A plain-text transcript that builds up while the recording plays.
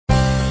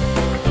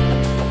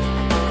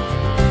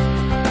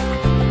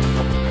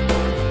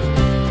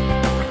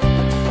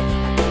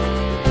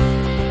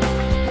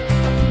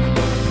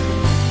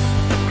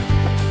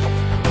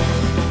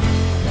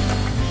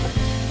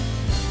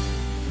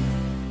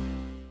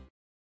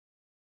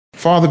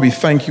Father, we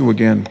thank you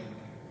again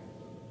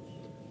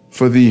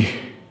for the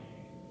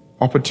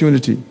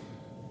opportunity,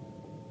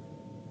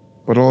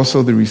 but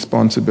also the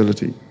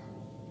responsibility.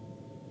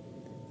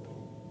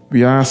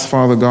 We ask,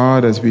 Father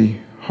God, as we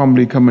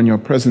humbly come in your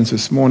presence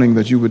this morning,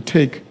 that you would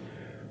take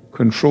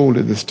control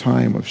at this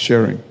time of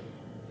sharing.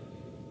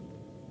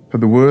 For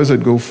the words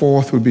that go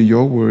forth would be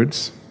your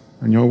words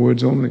and your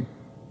words only.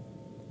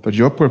 That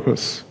your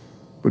purpose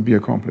would be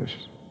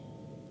accomplished.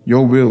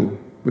 Your will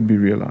would be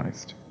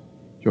realized.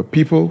 Your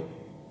people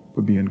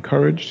would be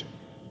encouraged,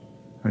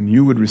 and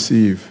you would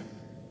receive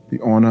the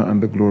honor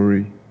and the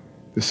glory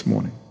this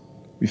morning.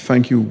 We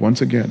thank you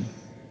once again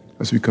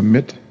as we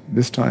commit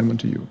this time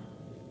unto you.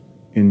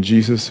 In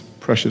Jesus'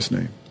 precious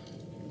name,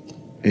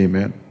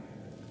 amen.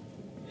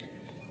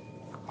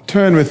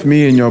 Turn with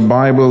me in your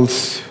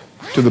Bibles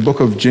to the book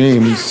of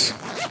James,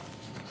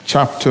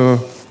 chapter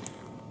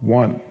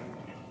 1.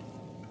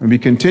 And we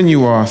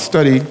continue our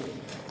study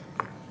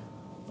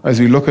as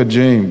we look at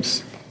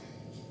James.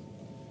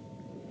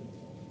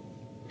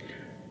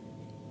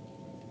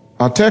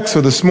 Our text for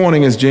this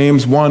morning is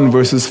James 1,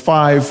 verses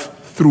 5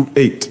 through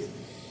 8.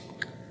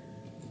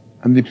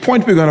 And the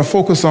point we're going to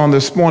focus on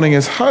this morning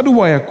is, how do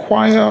I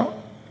acquire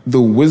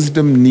the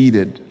wisdom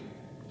needed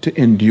to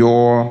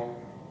endure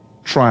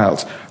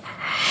trials?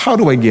 How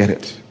do I get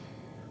it?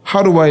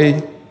 How do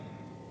I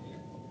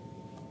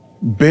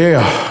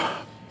bear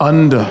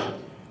under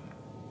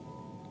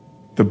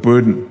the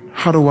burden?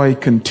 How do I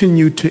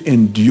continue to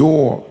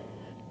endure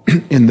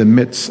in the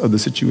midst of the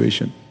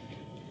situation?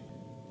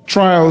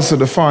 Trials are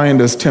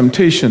defined as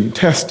temptation,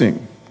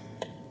 testing,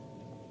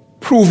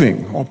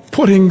 proving, or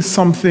putting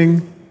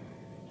something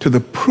to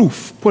the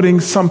proof, putting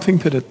something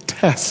to the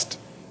test.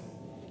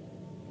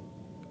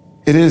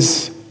 It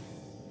is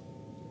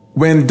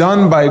when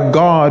done by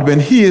God,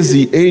 when He is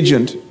the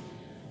agent.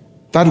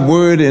 That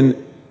word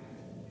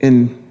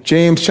in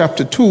James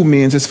chapter 2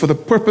 means it's for the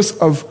purpose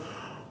of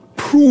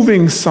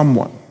proving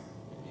someone,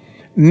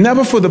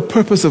 never for the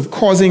purpose of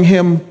causing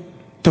him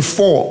to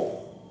fall.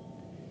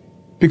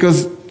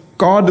 Because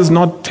God does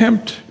not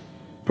tempt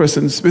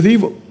persons with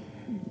evil.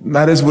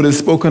 That is what is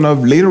spoken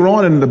of later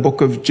on in the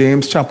book of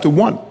James chapter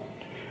 1.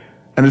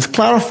 And it's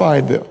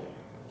clarified there.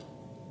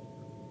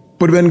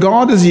 But when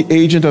God is the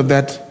agent of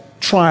that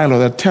trial or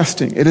that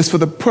testing, it is for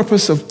the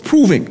purpose of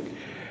proving,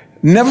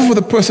 never for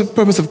the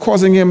purpose of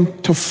causing him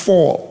to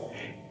fall.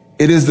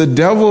 It is the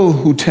devil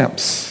who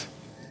tempts.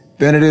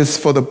 Then it is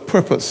for the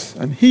purpose,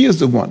 and he is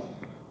the one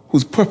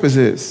whose purpose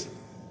is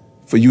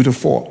for you to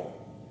fall.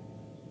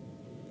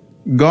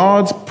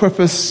 God's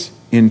purpose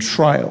in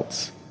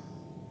trials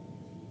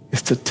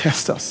is to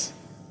test us,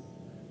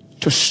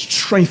 to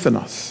strengthen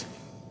us.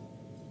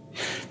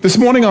 This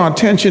morning our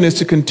attention is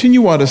to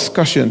continue our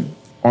discussion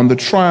on the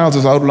trials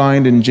as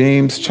outlined in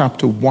James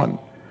chapter 1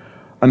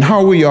 and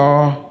how we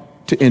are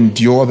to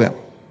endure them.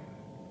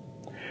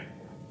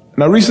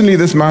 Now recently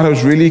this matter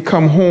has really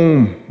come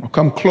home, or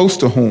come close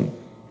to home,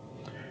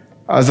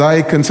 as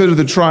I consider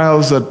the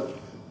trials that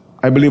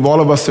I believe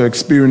all of us are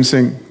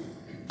experiencing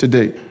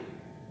today.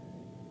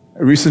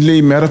 I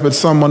recently met up with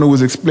someone who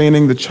was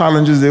explaining the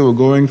challenges they were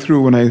going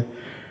through, and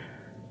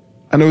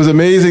it was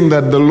amazing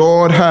that the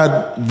Lord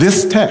had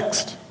this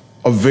text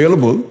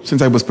available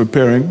since I was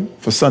preparing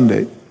for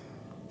Sunday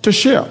to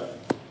share.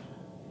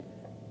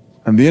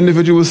 And the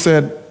individual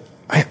said,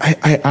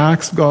 I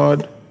asked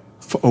God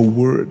for a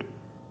word,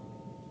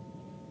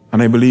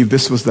 and I believe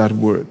this was that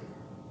word.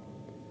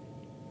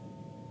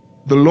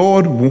 The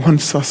Lord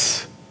wants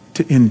us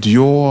to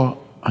endure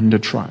under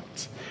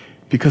trials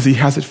because He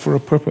has it for a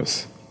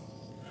purpose.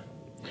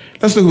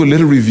 Let's do a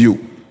little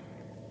review.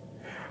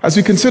 As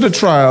we consider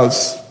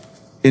trials,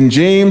 in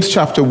James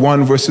chapter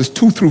 1, verses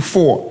 2 through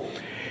 4,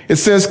 it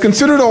says,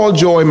 "Consider it all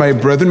joy, my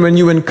brethren, when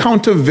you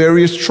encounter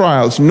various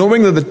trials,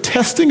 knowing that the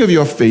testing of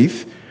your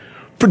faith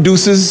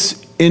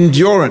produces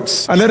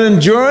endurance. And let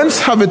endurance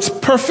have its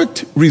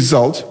perfect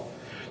result,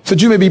 so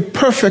that you may be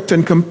perfect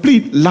and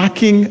complete,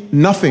 lacking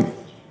nothing."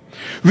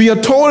 We are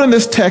told in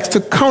this text to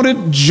count it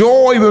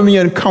joy when we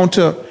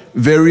encounter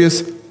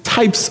various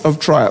types of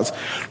trials.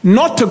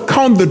 Not to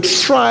count the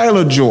trial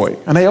a joy.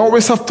 And I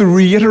always have to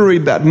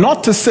reiterate that.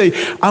 Not to say,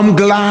 I'm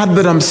glad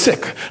that I'm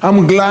sick.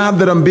 I'm glad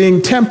that I'm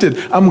being tempted.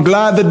 I'm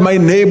glad that my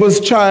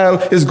neighbor's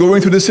child is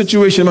going through this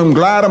situation. I'm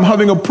glad I'm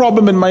having a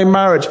problem in my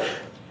marriage.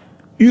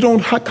 You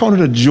don't count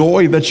it a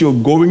joy that you're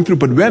going through.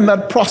 But when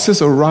that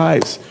process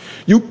arrives,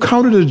 you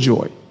count it a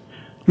joy.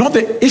 Not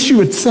the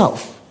issue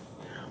itself.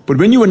 But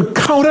when you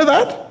encounter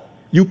that,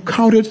 you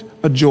count it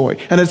a joy.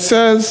 And it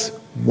says,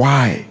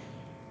 why?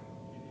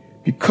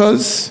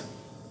 Because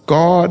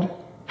God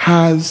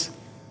has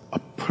a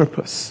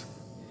purpose.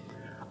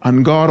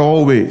 And God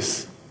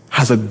always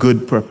has a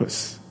good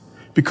purpose.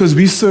 Because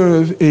we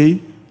serve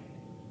a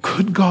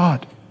good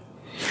God.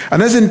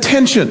 And His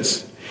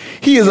intentions,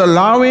 He is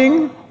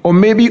allowing or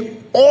maybe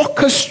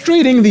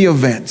orchestrating the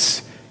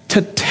events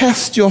to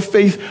test your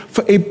faith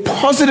for a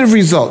positive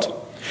result.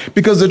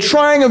 Because the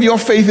trying of your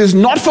faith is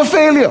not for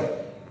failure.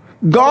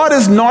 God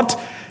is not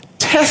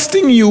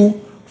testing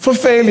you for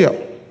failure.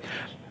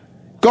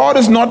 God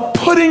is not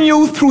putting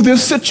you through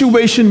this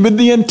situation with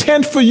the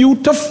intent for you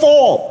to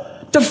fall,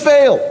 to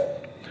fail.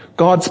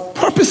 God's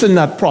purpose in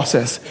that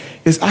process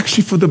is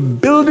actually for the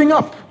building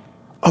up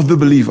of the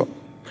believer,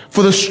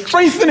 for the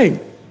strengthening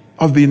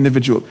of the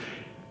individual.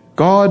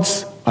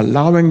 God's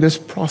allowing this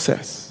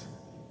process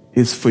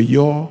is for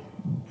your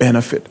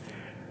benefit.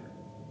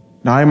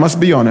 Now, I must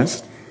be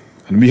honest,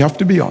 and we have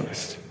to be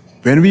honest.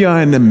 When we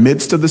are in the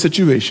midst of the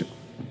situation,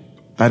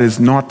 that is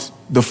not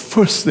the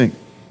first thing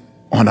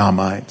on our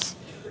minds.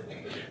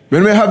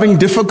 When we're having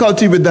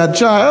difficulty with that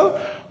child,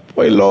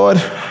 boy, Lord,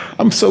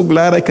 I'm so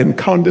glad I can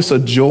count this a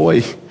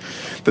joy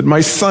that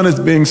my son is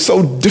being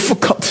so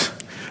difficult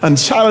and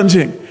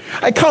challenging.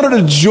 I count it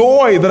a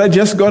joy that I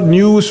just got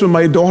news from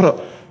my daughter.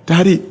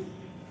 Daddy,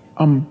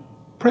 I'm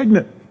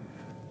pregnant.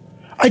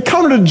 I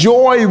count it a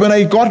joy when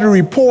I got a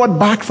report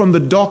back from the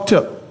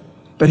doctor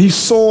that he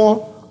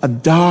saw a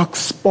dark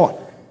spot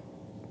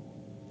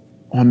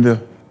on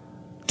the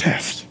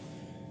test.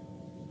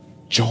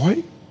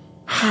 Joy?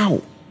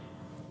 How?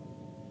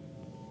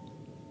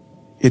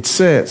 It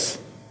says,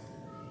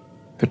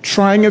 the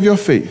trying of your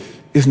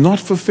faith is not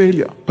for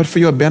failure, but for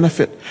your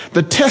benefit.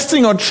 The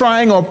testing or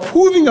trying or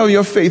proving of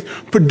your faith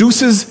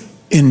produces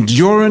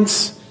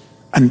endurance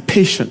and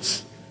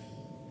patience.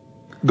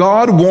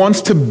 God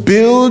wants to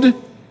build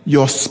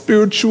your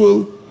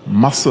spiritual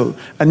muscle,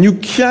 and you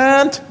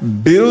can't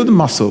build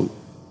muscle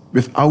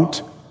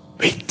without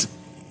weight.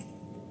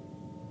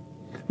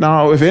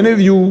 Now, if any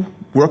of you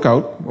work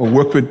out or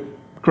work with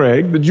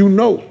Craig, did you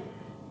know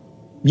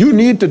you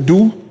need to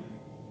do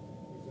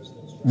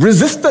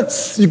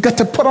resistance? You got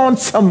to put on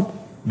some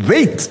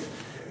weight,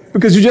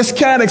 because you just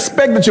can't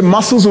expect that your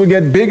muscles will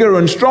get bigger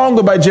and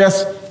stronger by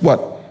just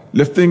what?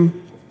 Lifting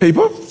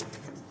paper?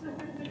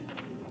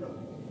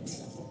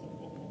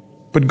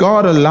 But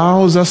God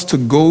allows us to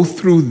go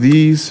through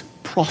these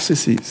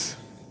processes,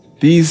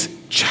 these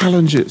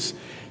challenges,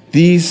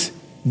 these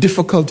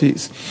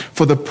difficulties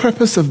for the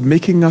purpose of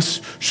making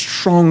us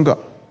stronger.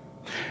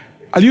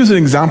 I'll use an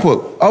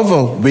example of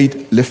a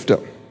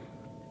weightlifter.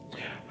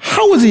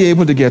 How is he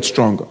able to get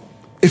stronger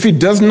if he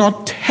does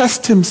not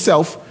test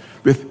himself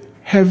with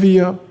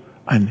heavier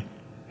and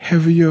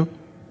heavier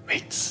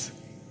weights?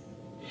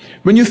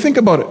 When you think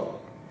about it,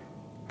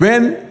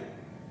 when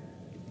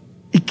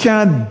he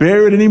can't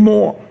bear it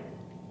anymore,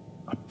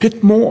 a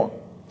bit more,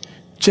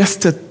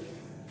 just to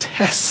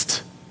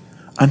test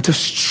and to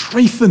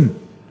strengthen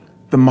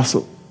the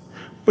muscle.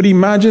 But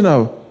imagine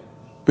a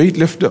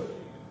weightlifter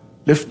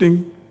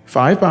lifting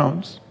 5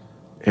 pounds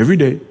every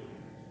day,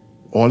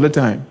 all the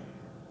time,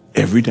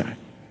 every time.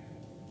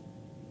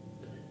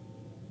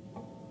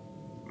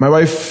 My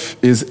wife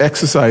is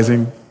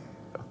exercising.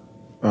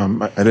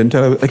 I didn't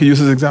tell her I could use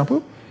this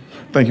example.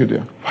 Thank you,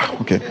 dear. Wow,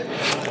 okay.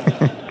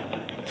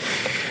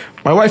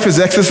 My wife is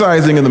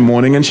exercising in the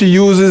morning and she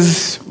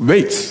uses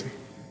weights.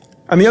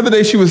 And the other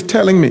day she was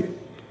telling me,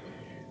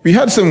 we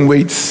had some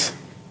weights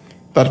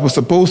that were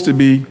supposed to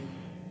be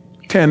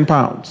 10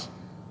 pounds.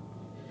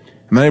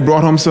 And then I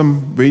brought home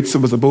some weights that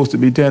were supposed to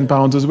be 10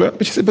 pounds as well.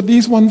 But she said, but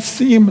these ones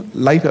seem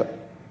lighter.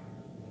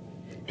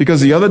 Because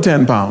the other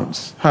 10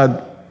 pounds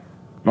had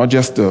not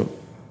just the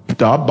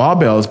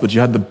barbells, but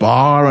you had the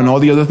bar and all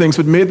the other things,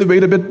 which made the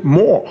weight a bit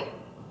more.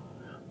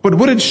 But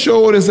what it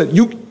showed is that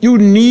you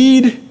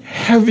need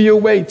heavier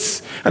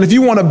weights. And if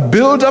you want to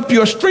build up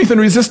your strength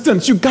and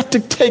resistance, you got to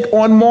take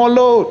on more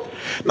load.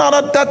 Now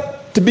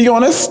that, to be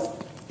honest,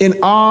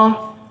 in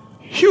our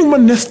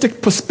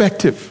humanistic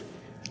perspective,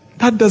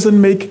 that doesn't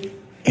make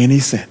any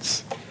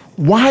sense.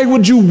 Why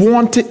would you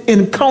want to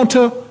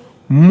encounter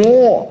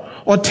more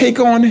or take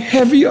on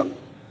heavier?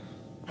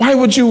 Why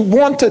would you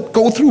want to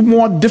go through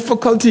more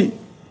difficulty?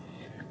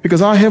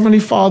 Because our Heavenly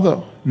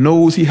Father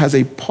knows He has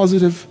a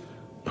positive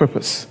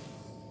purpose.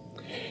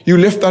 You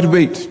lift that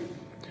weight,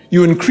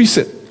 you increase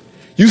it,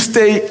 you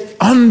stay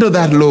under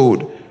that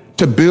load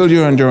to build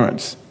your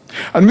endurance.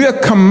 And we are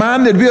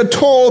commanded, we are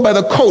told by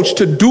the coach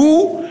to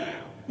do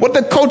what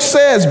the coach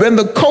says. When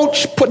the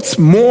coach puts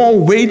more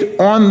weight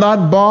on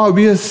that bar,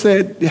 we are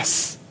said,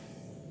 yes,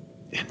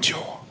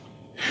 endure.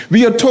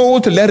 We are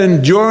told to let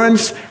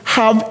endurance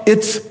have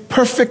its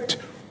perfect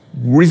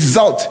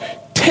result.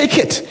 Take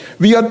it.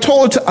 We are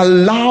told to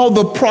allow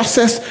the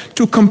process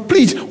to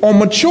complete or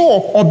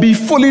mature or be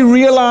fully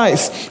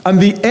realized. And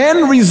the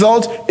end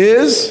result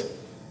is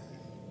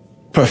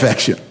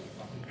perfection.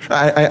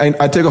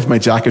 I take off my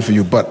jacket for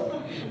you, but,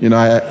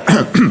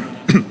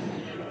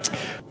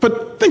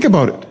 but think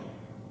about it.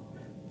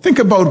 Think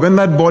about when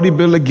that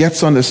bodybuilder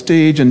gets on the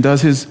stage and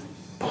does his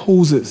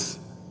poses.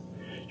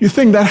 You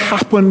think that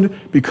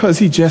happened because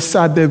he just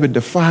sat there with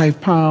the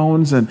 5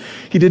 pounds and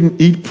he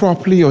didn't eat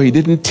properly, or he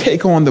didn't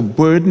take on the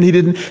burden, he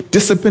didn't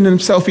discipline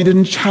himself, he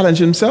didn't challenge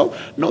himself?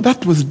 No,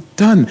 that was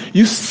done.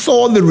 You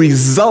saw the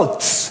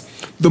results,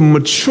 the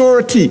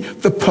maturity,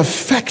 the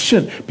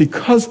perfection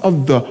because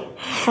of the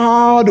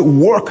hard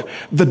work,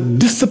 the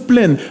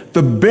discipline,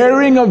 the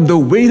bearing of the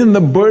weight and the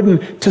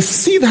burden to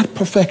see that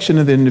perfection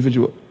in the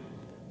individual.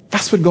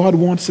 That's what God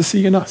wants to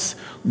see in us.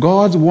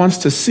 God wants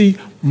to see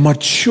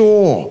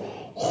mature,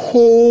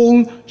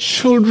 whole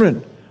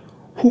children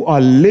who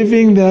are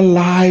living their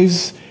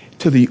lives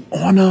to the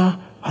honor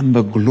and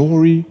the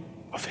glory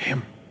of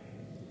Him,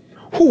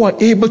 who are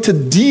able to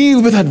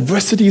deal with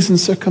adversities and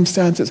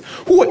circumstances,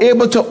 who are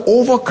able to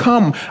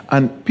overcome,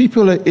 and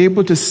people are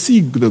able to see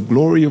the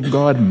glory of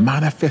God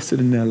manifested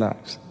in their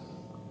lives.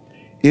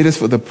 It is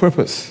for the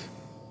purpose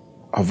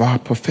of our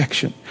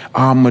perfection,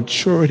 our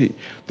maturity.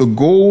 The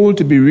goal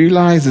to be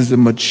realized is a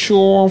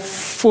mature,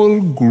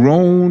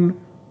 full-grown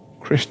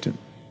Christian,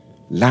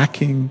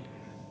 lacking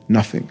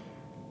nothing.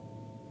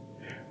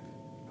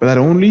 But that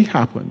only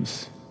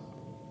happens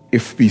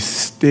if we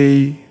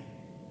stay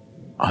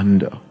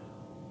under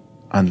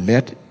and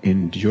let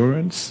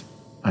endurance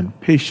and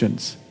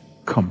patience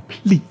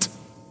complete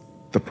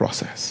the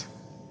process.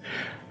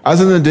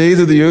 As in the days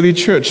of the early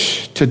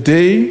church,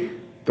 today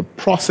the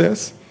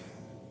process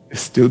is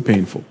still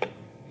painful.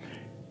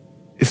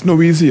 It's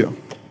no easier.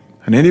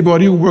 And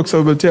anybody who works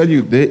out will tell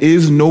you there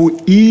is no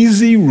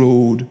easy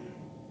road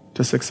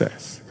to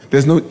success.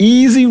 There's no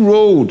easy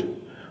road.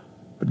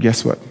 But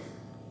guess what?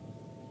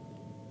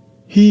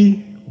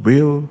 He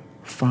will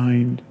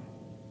find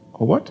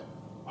a what?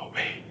 A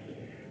way.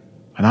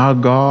 And our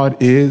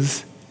God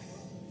is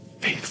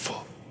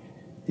faithful.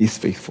 He's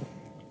faithful.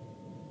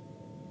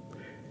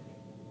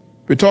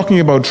 We're talking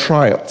about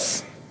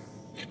trials.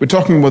 We're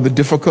talking about the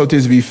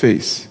difficulties we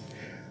face.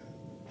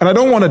 And I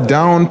don't want to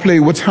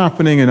downplay what's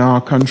happening in our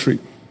country,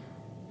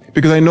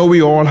 because I know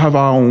we all have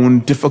our own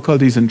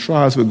difficulties and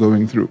trials we're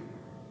going through.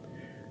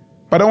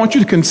 But I want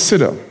you to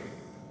consider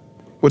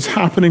what's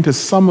happening to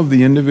some of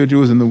the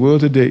individuals in the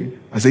world today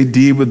as they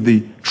deal with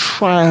the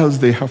trials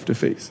they have to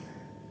face.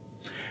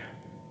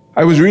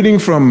 I was reading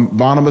from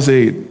Barnabas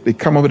Aid. They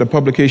come up with a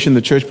publication,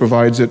 the church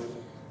provides it.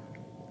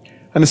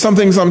 And it's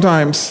something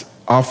sometimes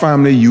our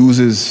family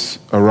uses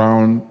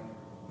around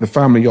the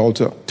family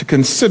altar to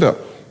consider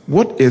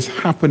what is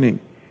happening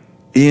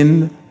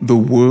in the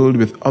world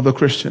with other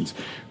Christians.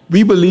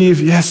 We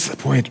believe, yes,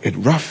 boy, it's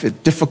rough, it's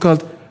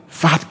difficult,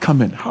 fat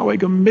coming. How are I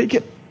going to make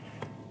it?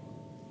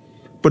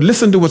 But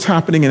listen to what's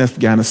happening in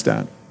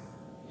Afghanistan.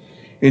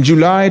 In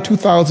July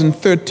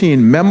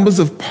 2013, members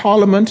of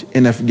parliament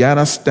in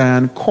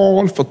Afghanistan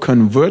called for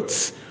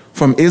converts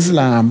from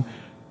Islam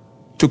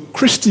to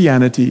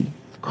Christianity,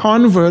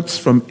 converts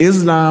from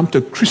Islam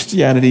to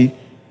Christianity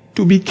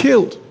to be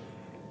killed.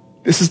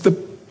 This is the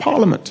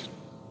parliament.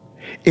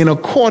 In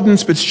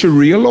accordance with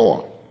Sharia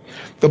law,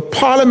 the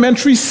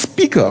parliamentary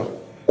speaker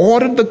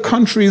ordered the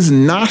country's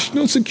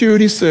national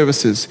security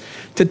services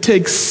to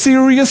take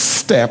serious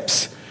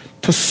steps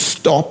to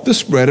stop the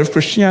spread of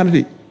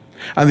Christianity.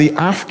 And the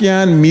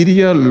Afghan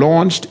media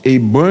launched a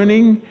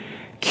burning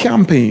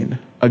campaign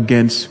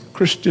against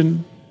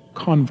Christian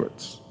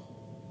converts.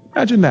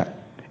 Imagine that.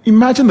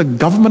 Imagine the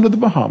government of the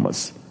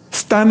Bahamas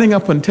standing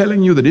up and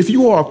telling you that if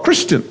you are a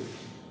Christian,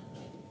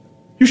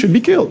 you should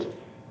be killed.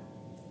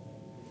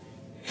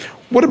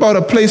 What about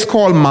a place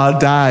called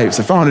Maldives?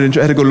 I found it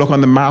interesting. I had to go look on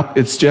the map.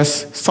 It's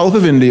just south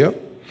of India.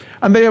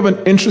 And they have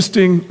an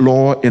interesting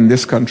law in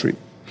this country.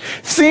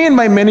 Seen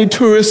by many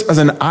tourists as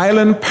an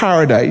island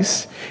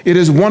paradise, it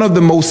is one of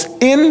the most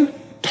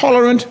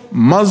intolerant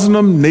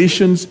Muslim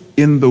nations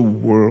in the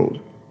world.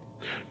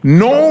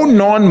 No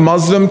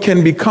non-Muslim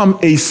can become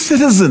a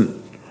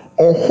citizen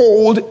or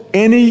hold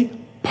any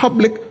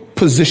public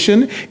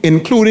position,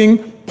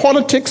 including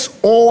politics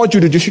or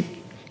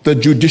the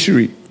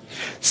judiciary.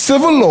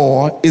 Civil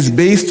law is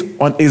based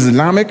on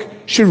Islamic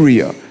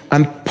Sharia,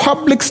 and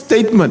public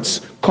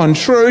statements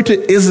contrary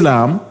to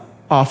Islam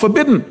are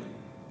forbidden.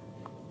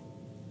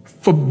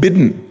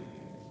 Forbidden.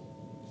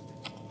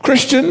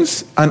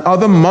 Christians and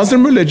other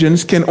Muslim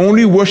religions can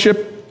only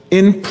worship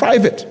in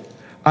private,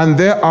 and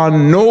there are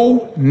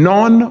no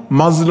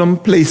non-Muslim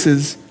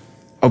places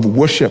of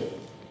worship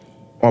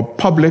or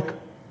public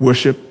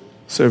worship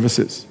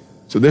services.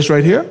 So this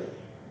right here,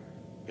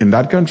 in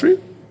that country,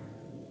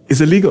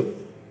 is illegal.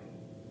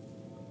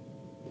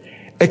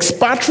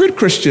 Expatriate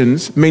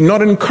Christians may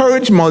not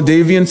encourage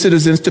Moldavian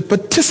citizens to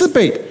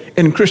participate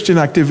in Christian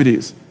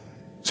activities.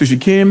 So if you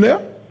came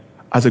there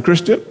as a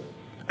Christian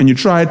and you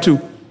tried to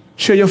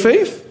share your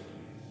faith,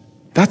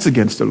 that's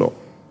against the law.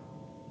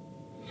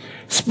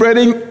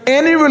 Spreading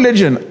any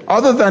religion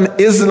other than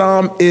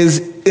Islam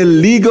is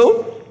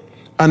illegal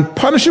and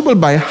punishable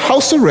by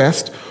house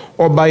arrest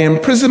or by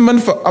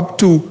imprisonment for up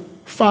to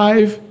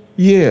 5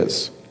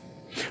 years.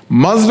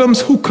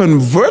 Muslims who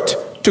convert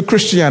to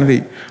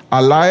Christianity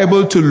are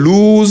liable to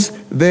lose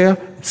their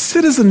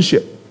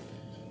citizenship.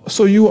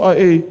 So you are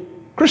a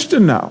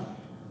Christian now.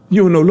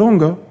 You are no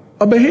longer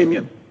a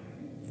Bahamian.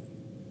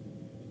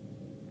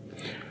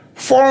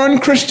 Foreign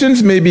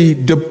Christians may be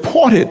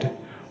deported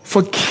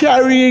for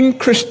carrying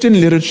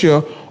Christian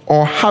literature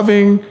or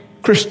having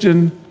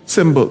Christian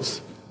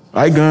symbols.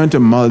 I go into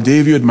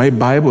Moldavia with my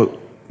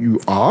Bible. You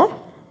are?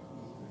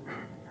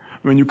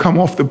 When you come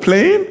off the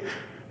plane,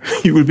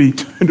 you will be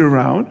turned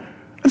around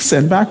and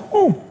sent back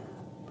home.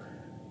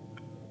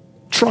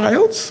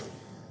 Trials?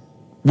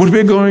 What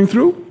we're going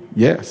through?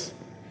 Yes.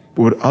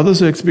 But what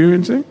others are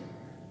experiencing?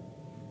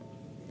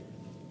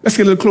 Let's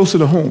get a little closer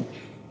to home.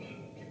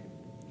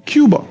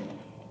 Cuba.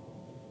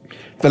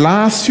 The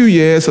last few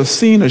years have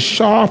seen a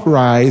sharp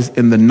rise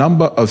in the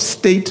number of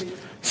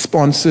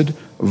state-sponsored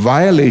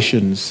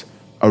violations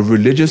of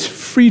religious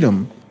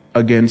freedom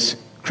against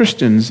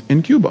Christians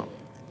in Cuba.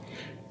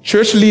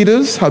 Church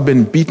leaders have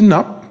been beaten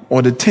up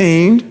or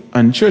detained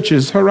and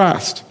churches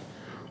harassed.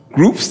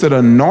 Groups that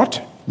are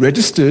not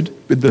registered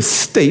with the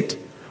state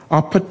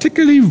are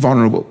particularly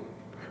vulnerable.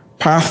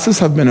 Pastors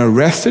have been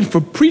arrested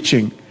for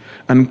preaching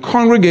and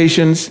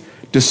congregations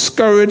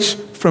discouraged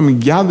from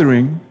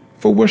gathering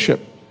for worship.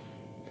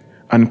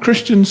 And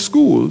Christian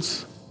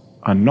schools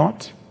are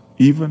not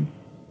even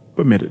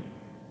permitted.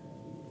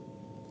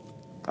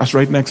 That's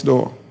right next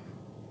door.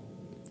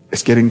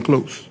 It's getting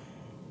close.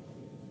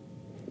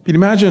 But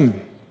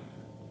imagine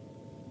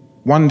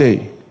one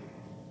day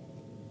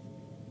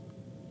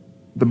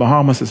the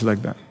Bahamas is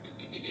like that.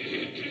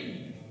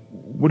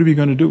 What are we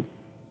going to do?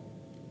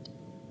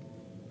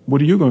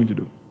 What are you going to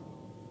do?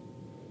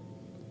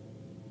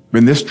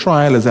 When this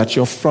trial is at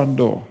your front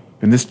door,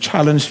 when this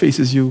challenge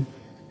faces you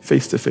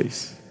face to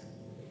face,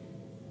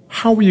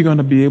 how are you going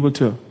to be able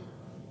to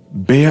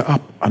bear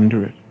up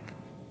under it?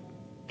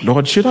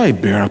 Lord, should I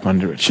bear up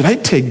under it? Should I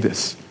take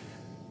this?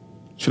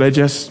 Should I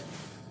just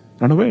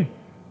run away?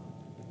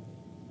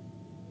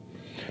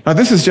 Now,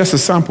 this is just a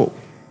sample.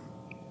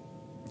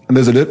 And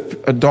there's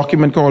a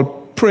document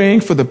called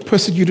Praying for the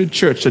Persecuted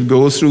Church that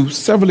goes through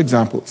several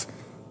examples.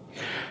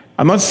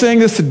 I'm not saying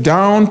this to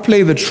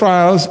downplay the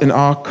trials in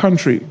our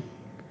country,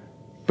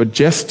 but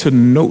just to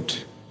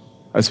note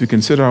as we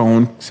consider our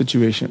own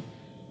situation.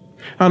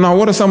 And now,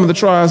 what are some of the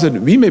trials that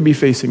we may be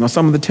facing, or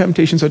some of the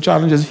temptations or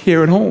challenges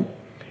here at home?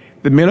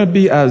 They may not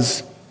be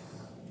as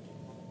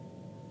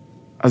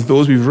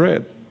those we've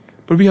read,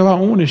 but we have our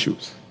own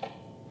issues,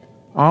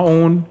 our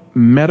own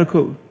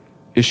medical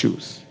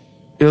issues,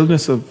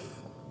 illness of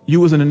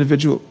you as an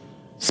individual,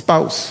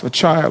 spouse, a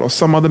child, or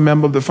some other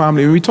member of the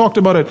family. We talked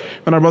about it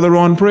when our brother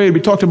Ron prayed.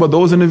 We talked about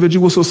those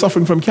individuals who are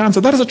suffering from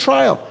cancer. That is a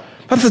trial.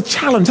 That is a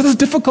challenge. That is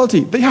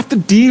difficulty. They have to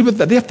deal with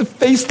that. They have to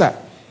face that.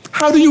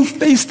 How do you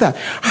face that?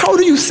 How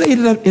do you say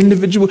to that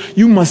individual,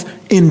 you must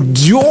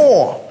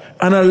endure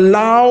and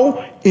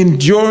allow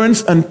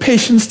endurance and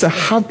patience to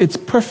have its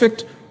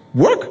perfect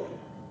work?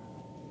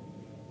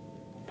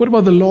 What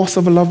about the loss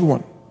of a loved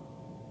one?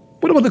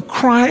 What about the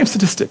crime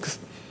statistics?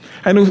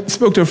 I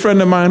spoke to a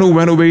friend of mine who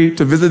went away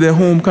to visit their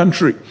home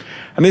country.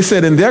 And they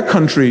said in their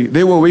country,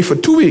 they were away for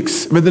 2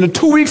 weeks. Within the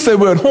 2 weeks they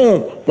were at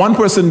home, one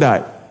person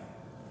died.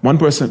 One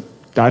person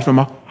died from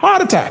a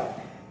heart attack.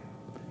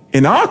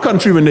 In our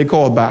country, when they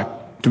called back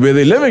to where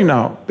they're living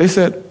now, they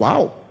said,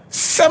 wow,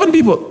 7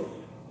 people.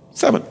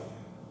 7.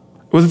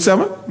 Was it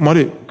 7?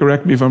 Muddy,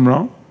 correct me if I'm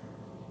wrong.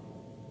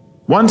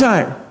 One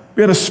time,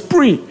 we had a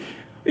spree.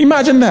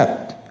 Imagine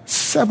that.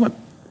 7.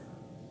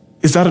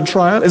 Is that a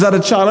trial? Is that a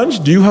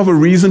challenge? Do you have a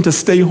reason to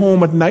stay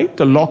home at night,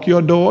 to lock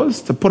your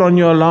doors, to put on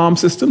your alarm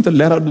system, to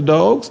let out the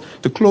dogs,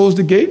 to close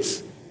the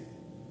gates?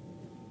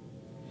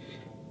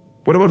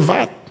 What about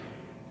VAT?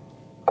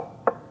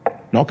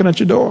 Knocking at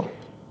your door.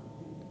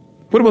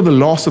 What about the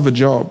loss of a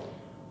job?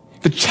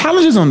 The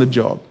challenges on the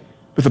job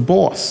with a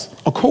boss,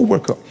 a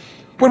co-worker.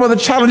 What about the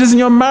challenges in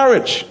your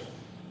marriage?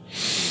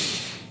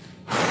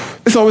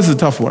 It's always a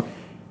tough one.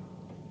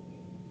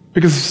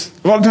 Because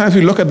a lot of times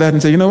we look at that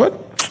and say, you know what?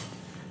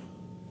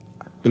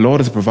 The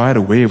Lord has provided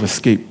a way of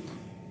escape.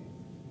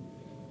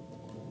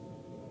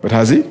 But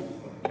has He?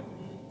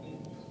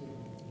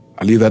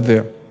 I'll leave that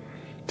there.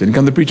 Didn't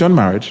come to preach on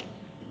marriage.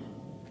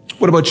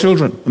 What about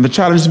children and the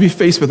challenges we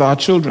face with our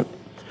children?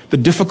 The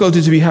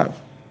difficulties we have.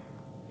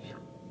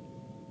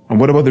 And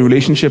what about the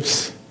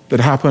relationships that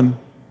happen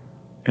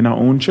in our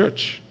own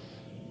church?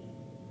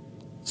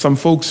 Some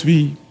folks,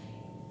 we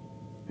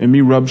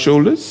rub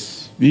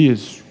shoulders, we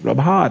is rub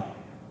hard.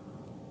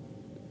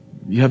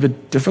 We have a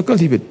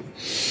difficulty with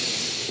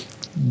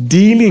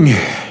dealing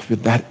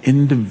with that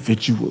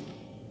individual.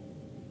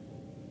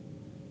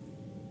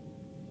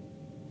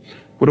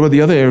 What about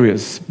the other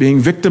areas? Being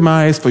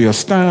victimized for your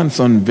stance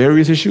on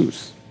various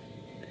issues.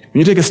 When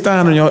you take a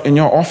stand in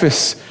your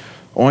office,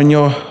 or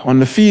on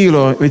the field,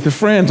 or with your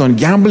friends, on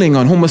gambling,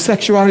 on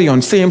homosexuality,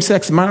 on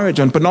same-sex marriage,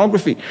 on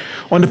pornography,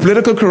 on the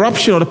political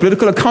corruption, or the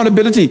political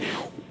accountability,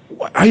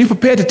 are you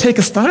prepared to take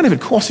a stand if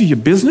it costs you your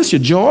business,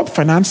 your job,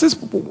 finances?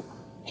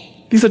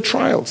 These are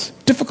trials,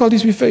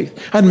 difficulties we face,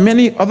 and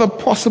many other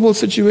possible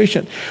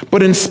situations.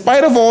 But in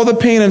spite of all the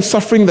pain and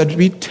suffering that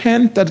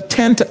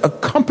tend to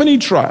accompany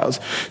trials,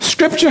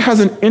 Scripture has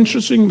an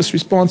interesting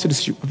response to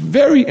this issue,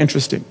 very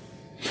interesting.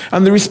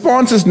 And the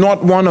response is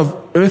not one of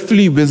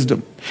earthly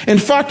wisdom. In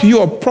fact, you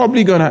are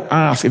probably going to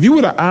ask, if you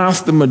were to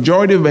ask the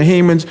majority of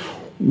Bahamians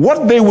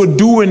what they would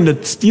do in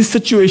these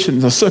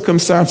situations or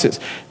circumstances,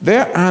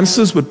 their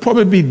answers would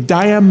probably be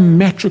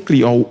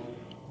diametrically or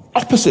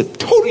opposite,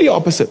 totally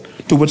opposite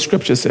to what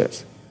Scripture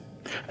says,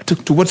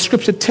 to what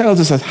Scripture tells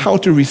us as how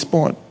to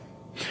respond.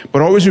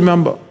 But always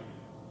remember,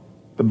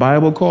 the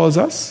Bible calls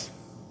us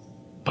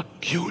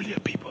peculiar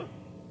people.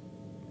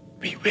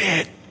 We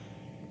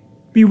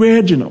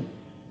weird, you know.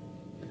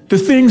 The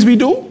things we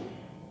do,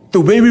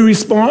 the way we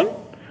respond,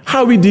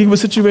 how we deal with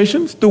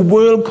situations, the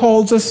world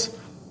calls us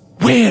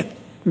weird.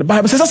 And the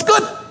Bible says that's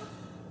good.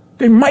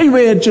 They're my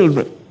weird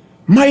children,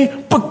 my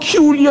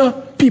peculiar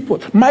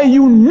people, my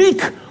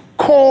unique,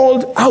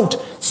 called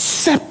out,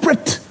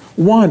 separate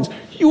ones.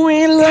 You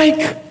ain't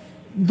like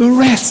the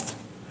rest.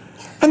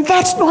 And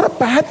that's not a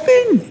bad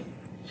thing.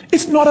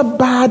 It's not a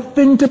bad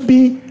thing to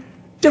be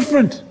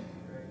different.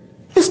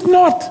 It's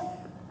not.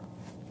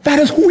 That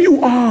is who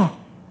you are.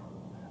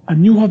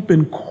 And you have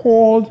been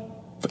called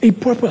for a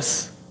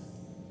purpose.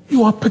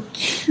 You are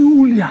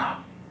peculiar,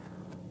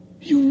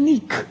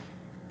 unique,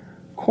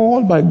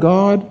 called by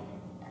God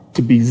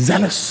to be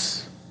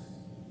zealous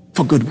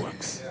for good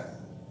works,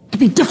 to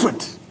be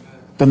different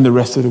than the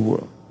rest of the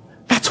world.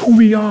 That's who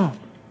we are.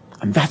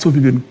 And that's what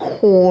we've been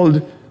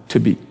called to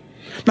be.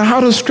 Now,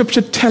 how does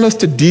Scripture tell us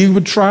to deal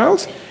with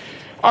trials?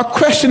 Our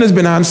question has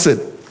been answered.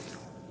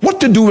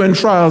 What to do when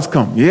trials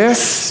come?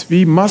 Yes,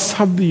 we must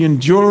have the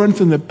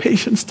endurance and the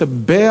patience to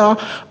bear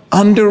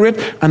under it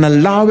and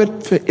allow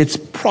it for its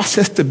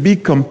process to be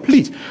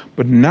complete.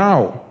 But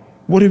now,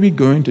 what are we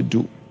going to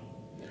do?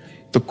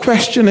 The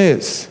question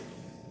is,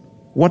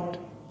 what,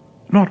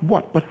 not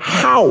what, but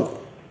how?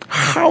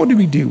 How do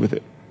we deal with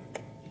it?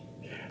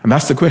 And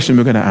that's the question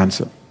we're going to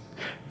answer.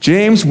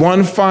 James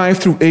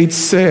 1:5-8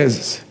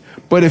 says,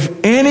 but if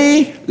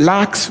any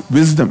lacks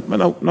wisdom,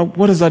 now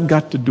what has that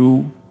got to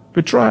do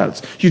with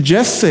trials? You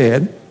just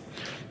said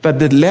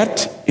that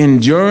let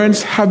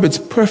endurance have its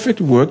perfect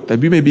work, that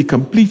we may be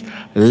complete,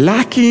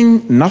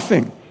 lacking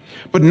nothing.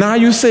 But now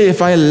you say,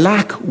 if I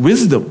lack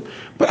wisdom,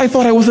 but I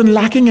thought I wasn't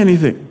lacking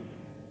anything.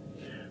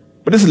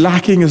 But this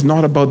lacking is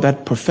not about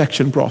that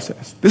perfection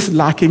process. This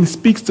lacking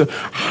speaks to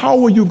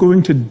how are you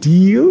going to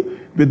deal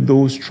with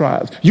those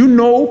trials. You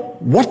know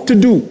what to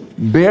do.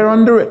 Bear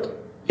under it.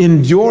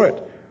 Endure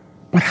it.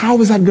 But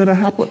how is that going to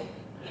happen?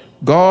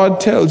 God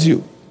tells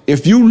you,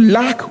 if you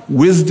lack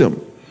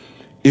wisdom,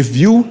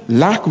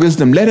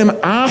 let him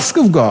ask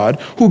of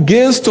God, who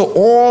gives to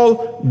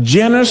all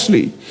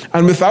generously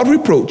and without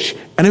reproach,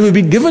 and it will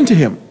be given to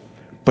him.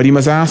 But he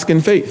must ask in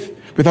faith,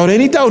 without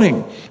any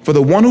doubting. For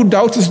the one who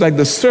doubts is like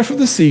the surf of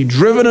the sea,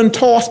 driven and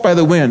tossed by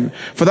the wind.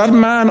 For that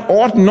man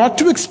ought not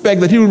to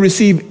expect that he will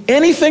receive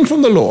anything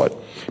from the Lord,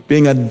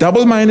 being a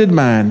double-minded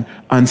man,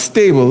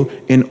 unstable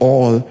in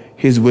all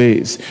his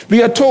ways.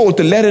 We are told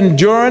to let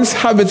endurance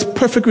have its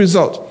perfect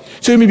result,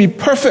 so it may be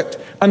perfect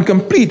and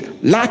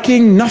complete,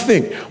 lacking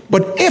nothing.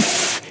 But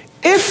if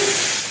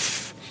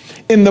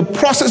in the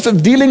process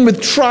of dealing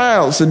with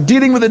trials and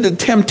dealing with the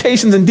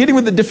temptations and dealing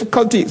with the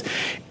difficulties,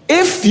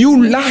 if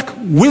you lack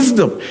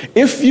wisdom,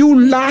 if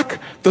you lack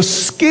the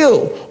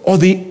skill or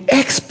the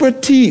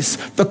expertise,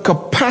 the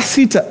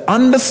capacity to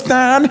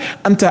understand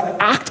and to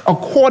act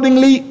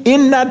accordingly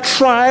in that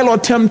trial or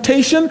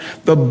temptation,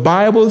 the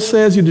Bible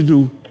says you to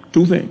do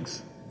two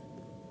things.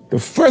 The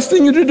first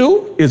thing you to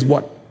do is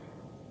what?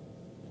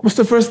 What's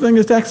the first thing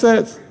the text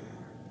says?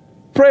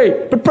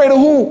 Pray. But pray to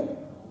who?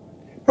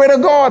 Pray to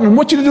God. And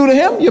what you to do to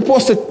him? You're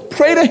supposed to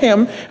pray to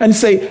him and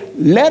say,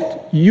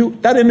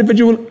 that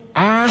individual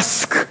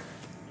ask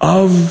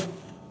of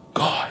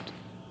God.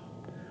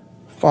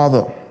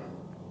 Father,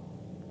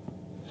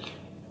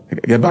 I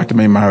get back to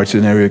my marriage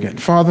scenario again.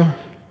 Father,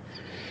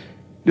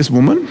 this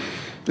woman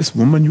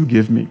you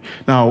give me.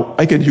 Now,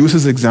 I could use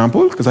his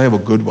example because I have a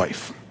good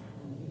wife.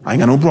 I ain't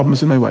got no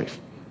problems with my wife.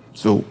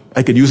 So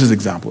I could use his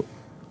example.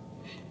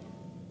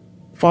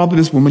 Father,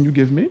 this woman you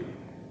give me,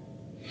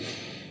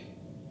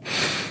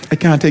 I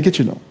can't take it,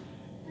 you know.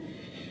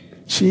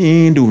 She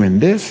ain't doing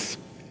this.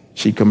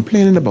 She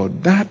complaining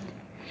about that.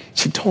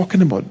 She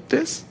talking about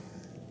this.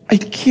 I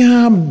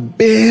can't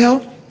bear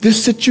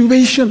this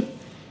situation.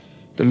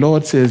 The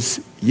Lord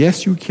says,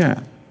 yes, you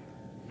can.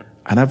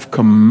 And I've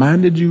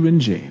commanded you in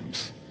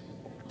James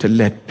to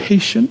let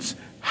patience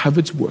have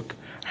its work.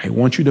 I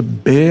want you to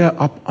bear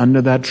up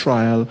under that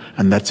trial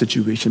and that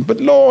situation. But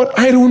Lord,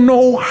 I don't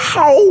know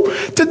how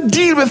to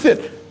deal with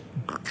it.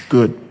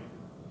 Good.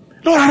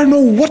 Lord, I don't know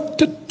what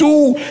to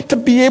do to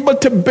be able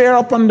to bear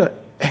up under.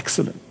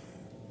 Excellent.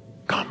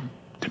 Come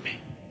to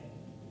me.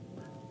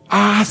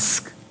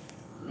 Ask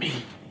me.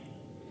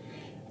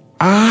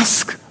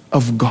 Ask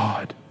of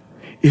God.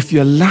 If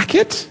you lack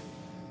it,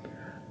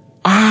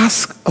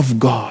 ask of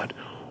God,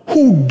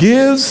 who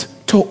gives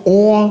to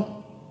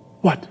all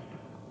what?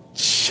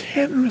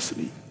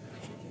 Generously.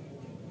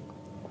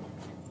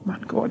 My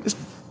God,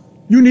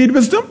 you need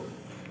wisdom?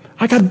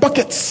 I got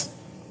buckets.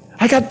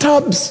 I got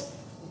tubs.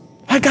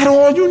 I got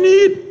all you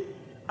need.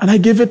 And I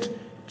give it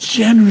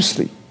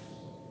generously.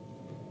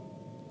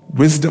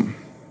 Wisdom.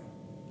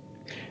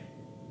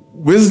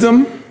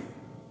 Wisdom,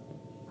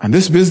 and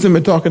this wisdom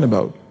we're talking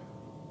about,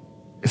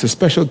 is a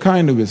special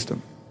kind of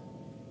wisdom.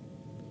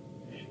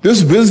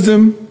 This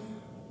wisdom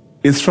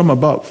is from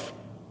above.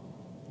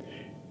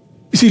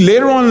 You see,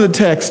 later on in the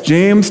text,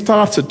 James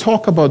starts to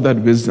talk about that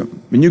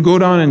wisdom. When you go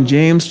down in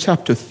James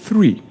chapter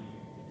 3,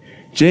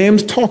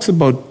 James talks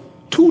about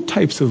two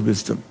types of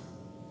wisdom.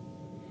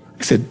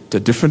 I said, the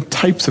different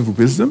types of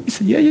wisdom? He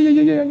said, yeah,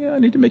 I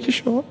need to make you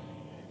sure.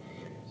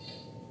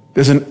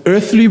 There's an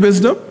earthly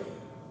wisdom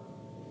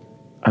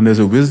and there's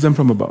a wisdom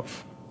from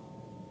above.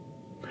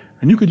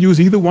 And you could use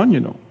either one,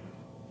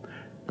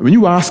 When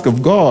you ask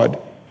of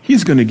God,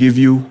 He's going to give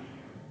you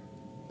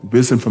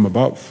wisdom from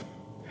above.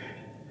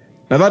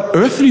 Now that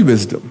earthly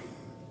wisdom,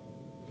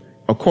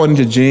 according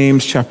to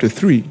James chapter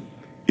 3,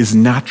 is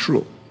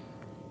natural.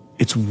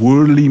 It's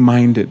worldly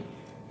minded.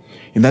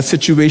 In that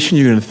situation,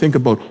 you're going to think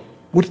about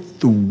what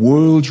the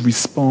world's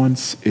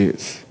response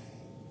is.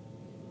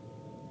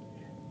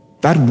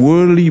 That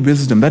worldly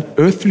wisdom, that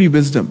earthly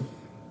wisdom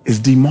is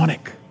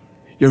demonic.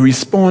 Your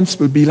response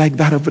will be like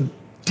that of a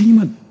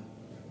demon.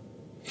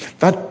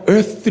 That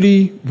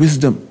earthly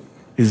wisdom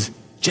is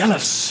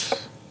jealous.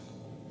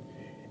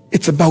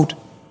 It's about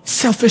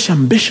selfish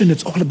ambition.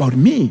 It's all about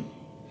me.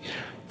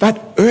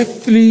 That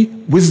earthly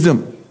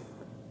wisdom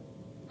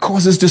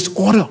causes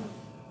disorder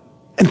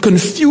and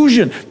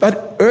confusion.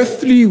 That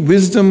earthly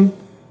wisdom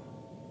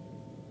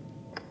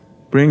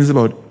brings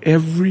about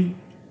every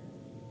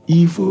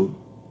evil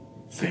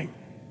thing.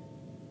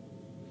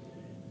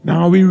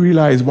 Now we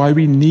realize why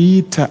we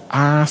need to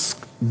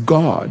ask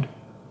God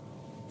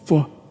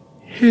for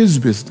His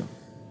wisdom.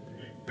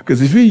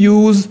 Because if we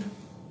use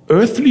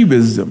earthly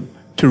wisdom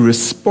to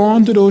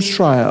respond to those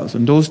trials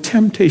and those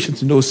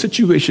temptations and those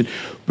situations,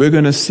 we're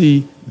going to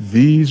see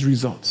these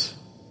results.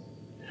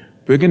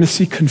 We're going to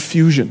see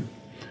confusion.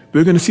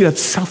 We're going to see that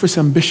selfish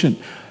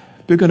ambition.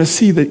 We're going to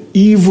see the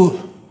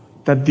evil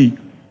that the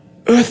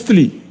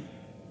earthly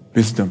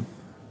wisdom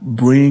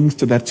brings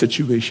to that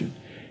situation.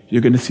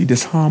 You're going to see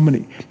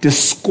disharmony,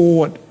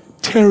 discord,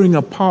 tearing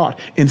apart,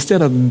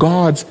 instead of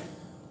God's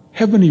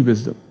heavenly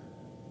wisdom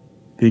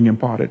being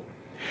imparted.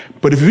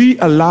 But if we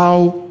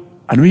allow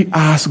and we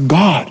ask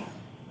God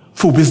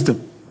for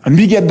wisdom, and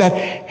we get that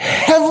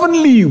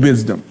heavenly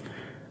wisdom,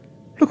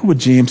 look at what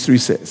James 3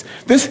 says.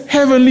 This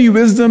heavenly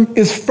wisdom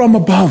is from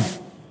above.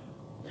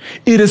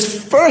 It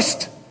is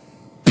first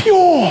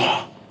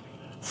pure,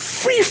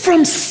 free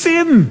from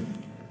sin,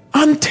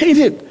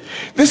 untainted.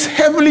 This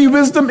heavenly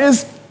wisdom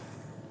is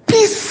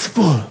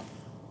peaceful.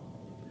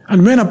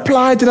 And when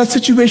applied to that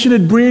situation,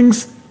 it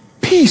brings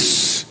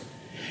peace.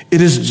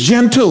 It is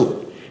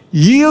gentle,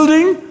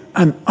 yielding,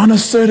 and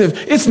unassertive.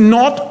 It's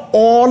not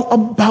all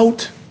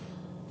about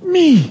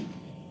me.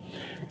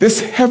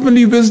 This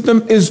heavenly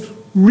wisdom is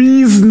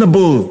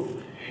reasonable.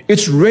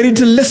 It's ready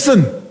to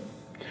listen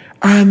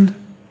and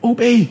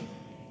obey.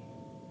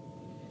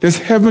 This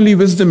heavenly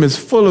wisdom is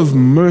full of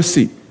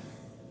mercy,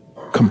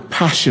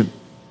 compassion,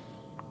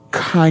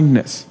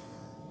 kindness,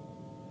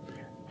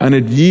 and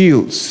it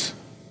yields,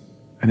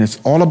 and it's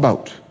all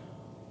about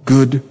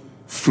good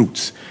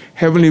fruits.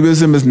 Heavenly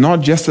wisdom is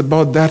not just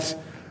about that,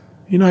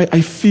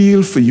 I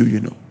feel for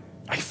you,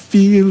 I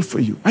feel for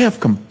you. I have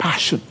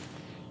compassion.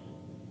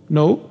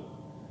 No,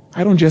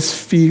 I don't just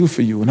feel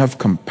for you and have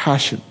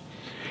compassion.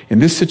 In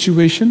this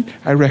situation,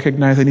 I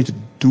recognize I need to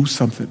do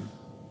something.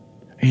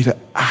 I need to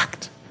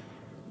act.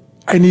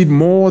 I need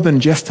more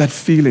than just that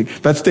feeling.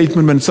 That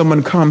statement when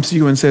someone comes to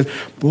you and says,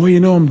 boy,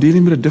 I'm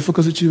dealing with a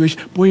difficult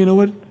situation. Boy, you know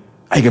what?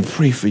 I could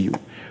pray for you.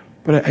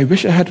 But I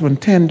wish I had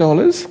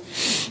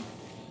 $10.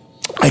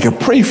 I could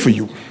pray for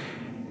you.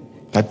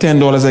 That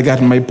 $10 I got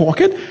in my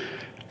pocket,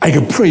 I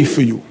could pray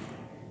for you.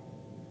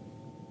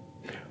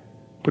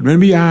 But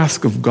when we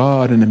ask of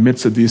God in the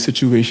midst of these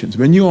situations,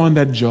 when you're on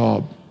that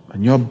job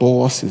and your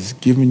boss is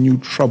giving you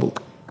trouble,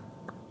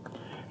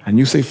 and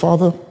you say,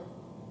 Father,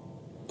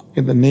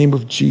 in the name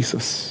of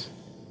Jesus,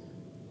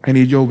 I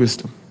need your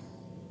wisdom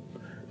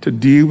to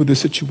deal with the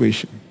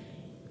situation.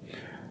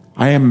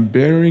 I am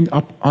bearing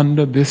up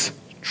under this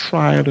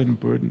trial and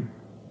burden.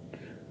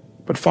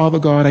 But Father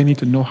God, I need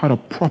to know how to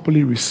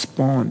properly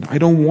respond. I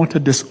don't want to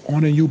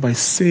dishonor you by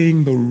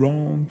saying the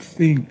wrong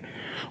thing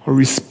or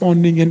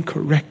responding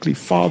incorrectly.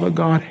 Father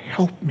God,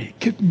 help me.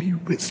 Give me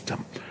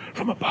wisdom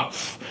from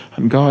above.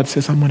 And God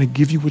says, I'm going to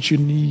give you what you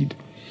need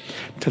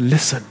to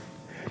listen,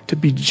 to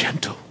be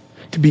gentle,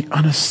 to be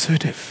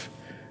unassertive,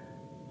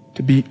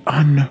 to be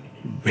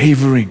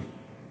unwavering,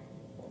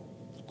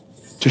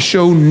 to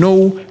show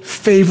no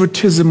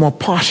favoritism or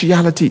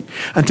partiality,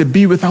 and to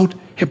be without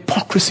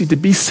hypocrisy, to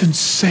be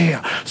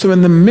sincere. So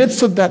in the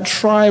midst of that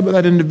tribe of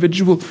that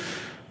individual,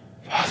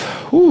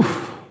 Father,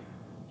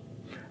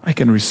 I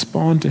can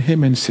respond to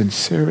him in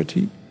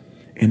sincerity,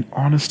 in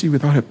honesty,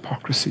 without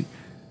hypocrisy.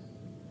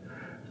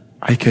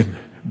 I can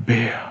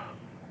bear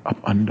up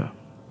under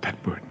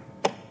that burden.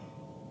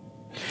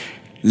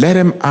 Let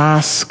him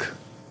ask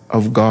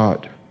of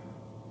God.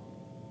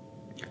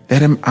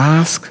 Let him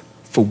ask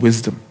for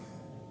wisdom,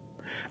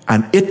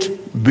 and it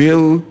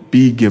will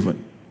be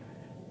given.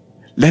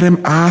 Let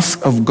him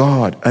ask of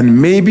God,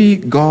 and maybe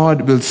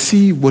God will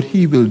see what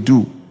he will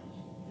do.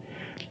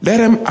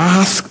 Let him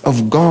ask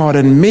of God,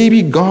 and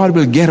maybe God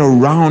will get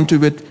around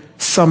to it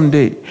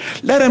someday.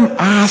 Let him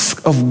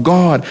ask of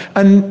God,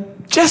 and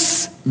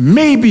just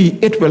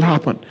maybe it will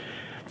happen.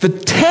 The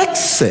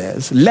text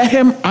says, let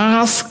him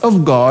ask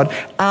of God,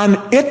 and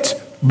it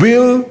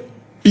will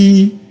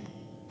be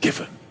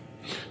given.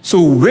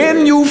 So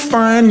when you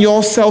find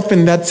yourself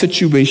in that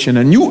situation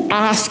and you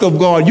ask of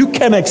God, you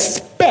can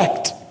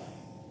expect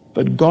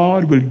that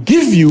God will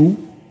give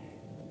you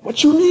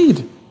what you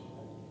need.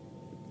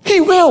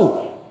 He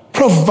will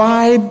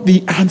provide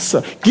the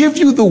answer, give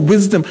you the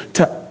wisdom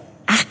to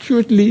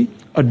accurately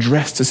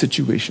address the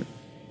situation.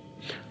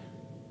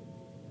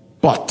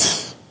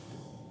 But,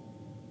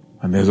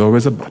 and there's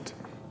always a but,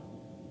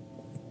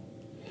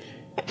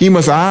 he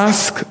must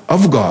ask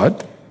of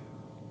God,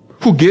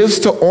 who gives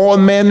to all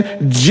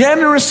men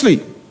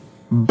generously,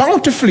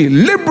 bountifully,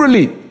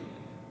 liberally,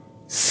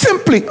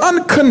 simply,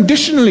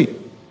 unconditionally,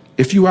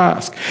 if you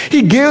ask.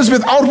 He gives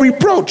without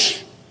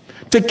reproach.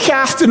 To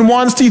cast in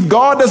one's teeth,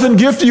 God doesn't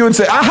give to you and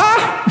say,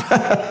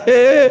 aha,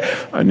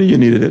 I knew you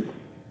needed it.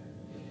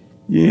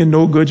 You ain't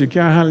no good, you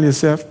can't handle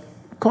yourself.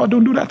 God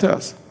don't do that to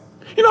us.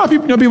 You know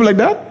people like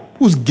that?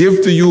 Who's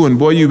give to you and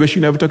boy, you wish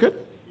you never took it?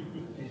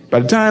 By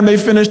the time they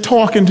finish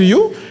talking to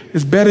you,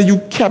 it's better you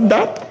kept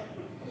that.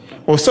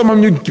 Or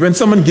when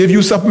someone give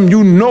you something,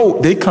 you know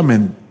they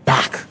coming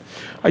back.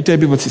 I tell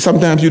people,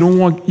 sometimes you don't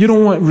want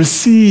to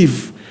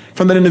receive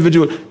from that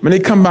individual. When they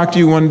come back to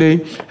you one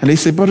day and they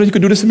say, brother, you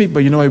could do this to me,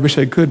 but I wish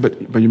I could. But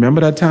you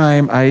remember that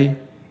time God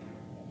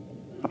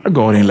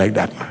ain't like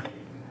that, man.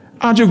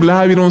 Aren't you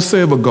glad we don't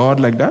serve a God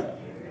like that?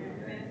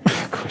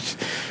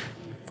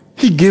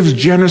 He gives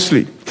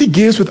generously. He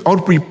gives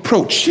without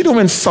reproach. He don't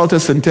insult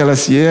us and tell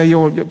us, yeah,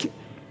 you're.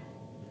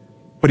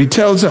 But he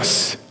tells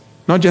us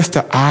not just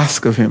to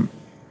ask of him,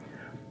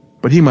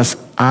 but he must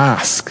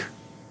ask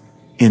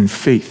in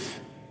faith.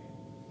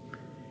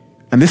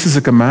 And this is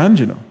a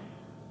command,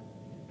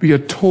 We are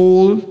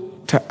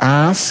told to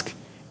ask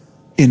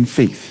in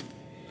faith,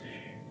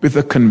 with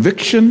a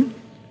conviction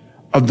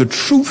of the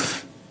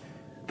truth,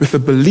 with a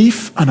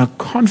belief and a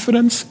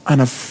confidence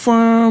and a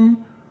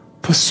firm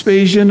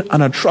persuasion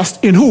and a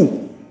trust in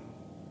who?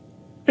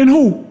 In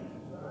who?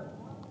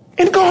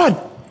 In God.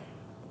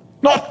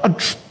 Not a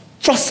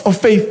trust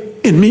of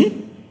faith in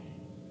me.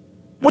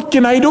 What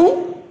can I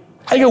do?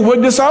 I can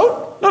work this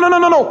out?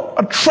 No.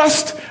 A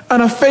trust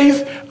and a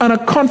faith and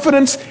a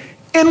confidence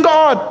in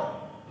God.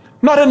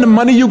 Not in the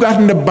money you got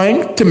in the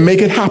bank to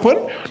make it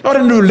happen. Not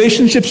in the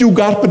relationships you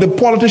got with the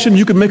politician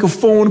you can make a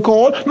phone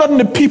call. Not in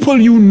the people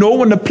you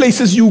know and the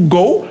places you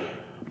go.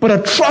 But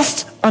a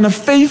trust and a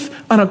faith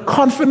and a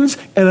confidence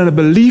and a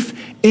belief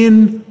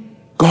in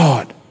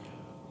God.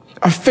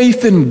 A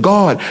faith in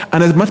God.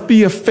 And it must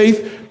be a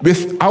faith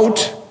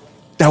without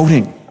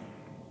doubting.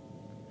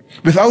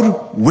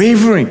 Without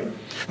wavering.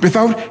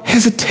 Without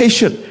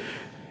hesitation.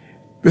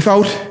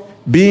 Without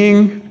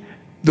being,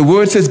 the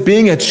word says,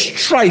 being at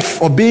strife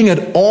or being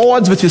at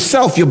odds with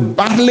yourself. You're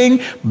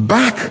battling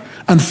back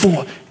and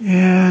forth.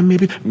 Yeah,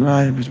 maybe.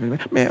 Yeah,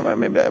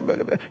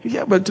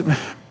 but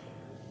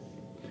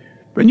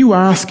when you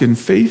ask in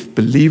faith,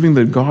 believing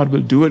that God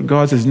will do it,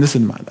 God says,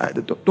 listen, man,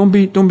 don't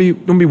be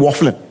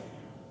waffling.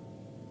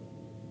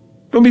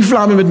 Don't be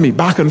flamming with me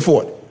back and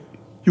forth.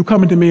 You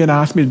come to me and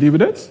ask me to deal with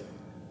this.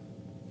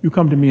 You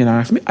come to me and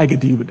ask me, I can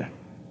deal with that.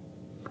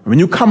 When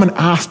you come and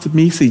ask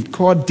me, say,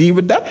 God, deal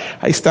with that,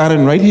 I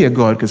standing right here,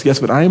 God, because guess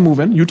what? I am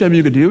moving. You tell me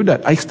you can deal with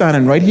that. I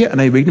standing right here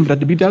and I waiting for that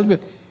to be dealt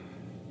with.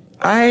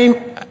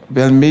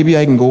 Maybe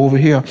I can go over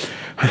here.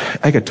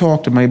 I could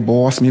talk to my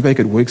boss. Maybe I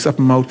could work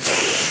something out.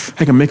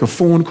 I can make a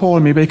phone call.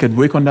 Maybe I could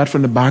work on that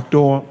from the back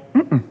door.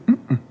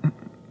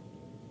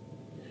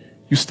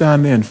 You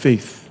stand there in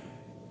faith.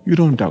 You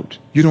don't doubt.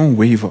 You don't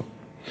waver.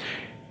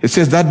 It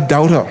says that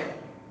doubter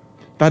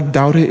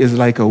is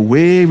like a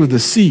wave of the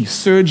sea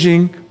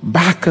surging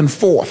back and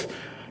forth,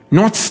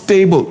 not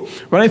stable.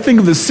 When I think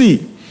of the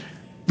sea,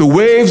 the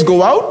waves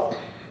go out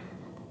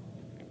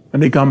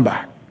and they come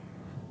back.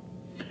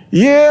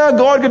 Yeah,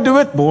 God could do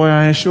it. Boy,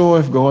 I ain't sure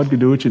if God could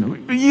do it,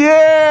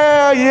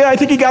 Yeah, I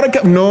think he got to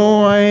come.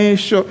 No, I ain't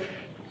sure.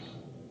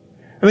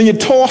 And then you're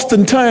tossed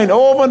and turned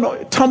over and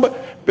over, tumble.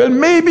 Well,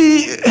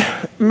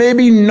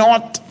 maybe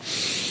not.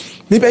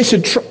 Maybe I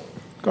should try.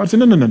 God said,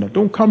 no.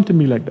 Don't come to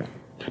me like that.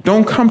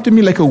 Don't come to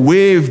me like a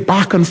wave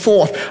back and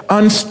forth,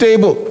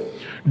 unstable,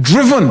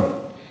 driven,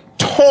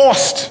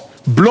 tossed,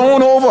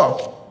 blown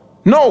over.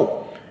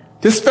 No.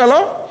 This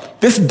fella,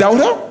 this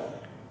doubter,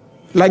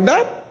 like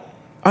that,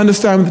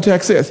 understand what the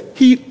text says.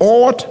 He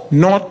ought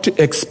not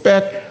to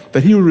expect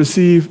that he will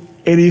receive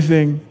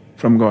anything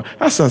from God.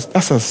 That's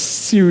a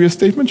serious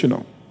statement,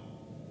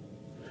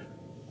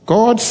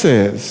 God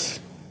says,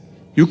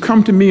 you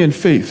come to me in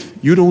faith.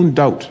 You don't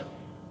doubt.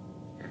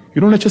 You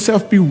don't let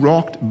yourself be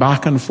rocked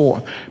back and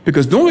forth.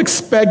 Because don't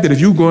expect that if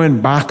you're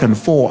going back and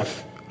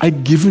forth,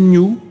 I've given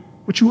you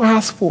what you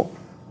asked for.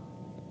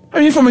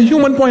 I mean, from a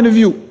human point of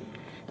view,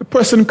 the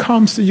person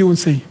comes to you and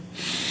say,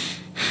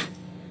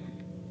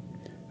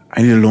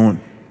 I need a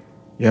loan.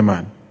 Yeah,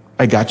 man.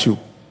 I got you.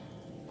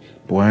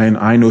 Boy,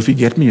 I know if you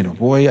get me,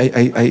 Boy,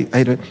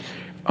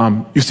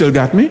 you still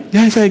got me?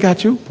 Yes, I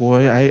got you.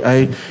 Boy,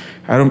 I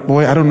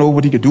don't know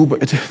what he could do,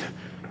 but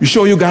you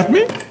sure you got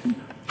me?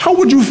 How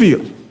would you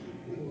feel?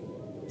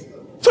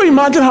 So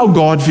imagine how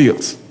God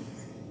feels.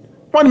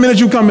 One minute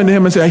you come into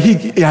him and say,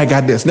 I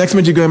got this. Next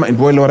minute you go, and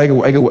boy, Lord, I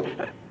go.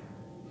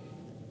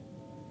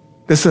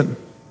 Listen,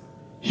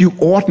 you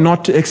ought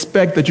not to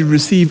expect that you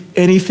receive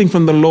anything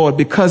from the Lord,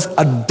 because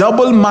a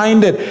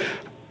double-minded,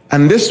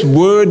 And this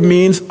word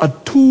means a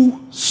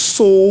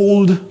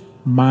two-souled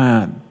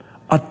man,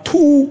 a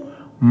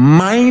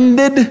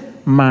two-minded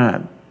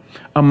man,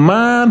 a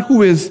man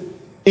who is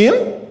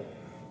in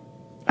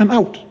and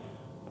out.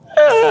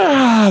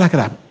 That could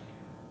happen.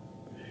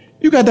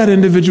 You got that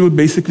individual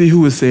basically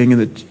who is saying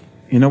that,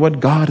 you know what,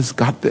 God has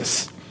got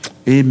this.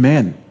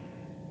 Amen.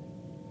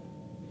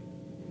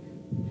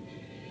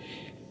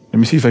 Let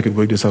me see if I can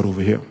work this out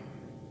over here.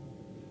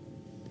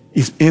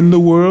 He's in the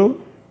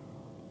world.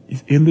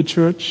 He's in the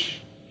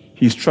church.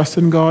 He's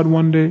trusting God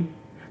one day.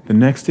 The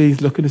next day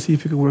he's looking to see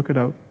if he can work it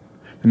out.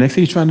 The next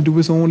day he's trying to do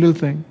his own little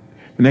thing.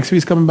 The next day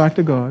he's coming back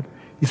to God.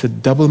 He's a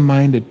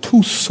double-minded,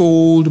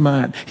 two-souled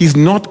man. He's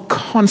not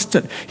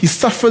constant. He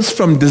suffers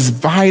from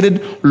divided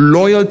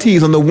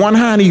loyalties. On the one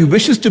hand, he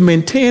wishes to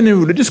maintain a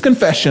religious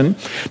confession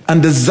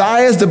and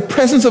desires the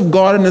presence of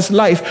God in his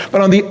life.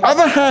 But on the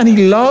other hand,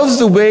 he loves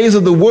the ways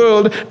of the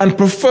world and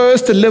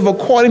prefers to live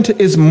according to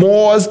his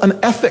mores and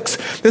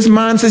ethics. This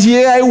man says,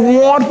 yeah, I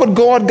want what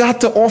God got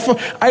to offer.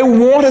 I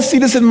want to see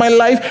this in my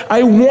life.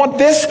 I want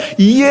this.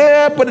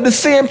 Yeah, but at the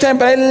same time,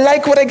 but I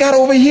like what I got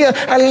over here.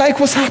 I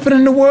like what's happening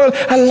in the world.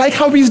 I like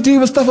how he's dealing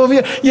with stuff over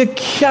here. You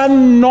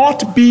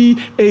cannot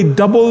be a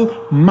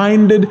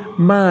double-minded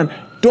man.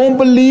 Don't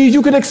believe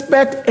you can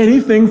expect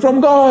anything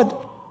from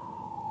God.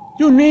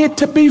 You need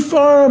to be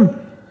firm.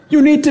 You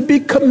need to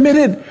be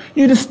committed.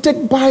 You need to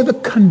stick by the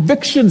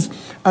convictions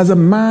as a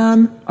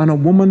man and a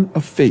woman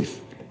of faith.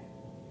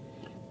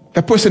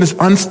 That person is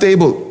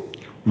unstable,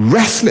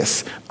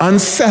 restless,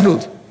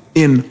 unsettled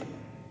in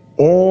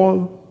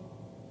all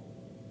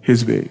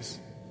his ways.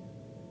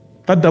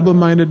 That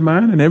double-minded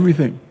man and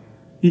everything,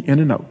 he in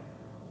and out,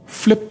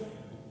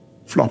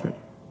 flip-flopping.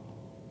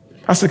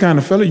 That's the kind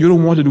of fellow you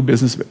don't want to do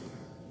business with.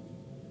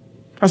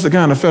 That's the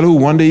kind of fellow who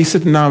one day he's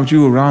sitting down with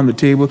you around the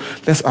table.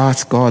 Let's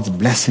ask God's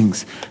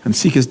blessings and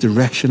seek his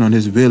direction on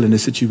his will in the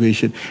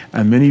situation.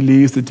 And when he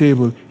leaves the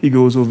table, he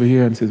goes over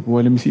here and says,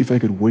 boy, let me see if I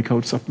could work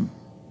out something.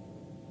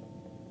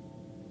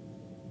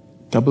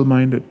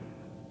 Double-minded.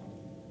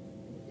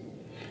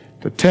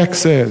 The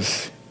text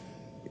says,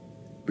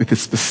 with a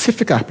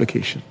specific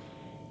application,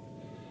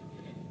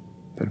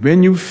 that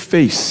when you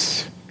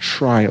face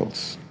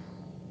trials,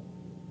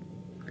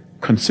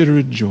 consider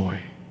it joy.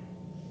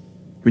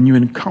 When you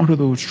encounter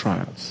those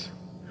trials,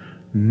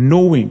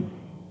 knowing,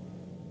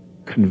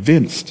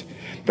 convinced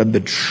that the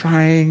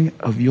trying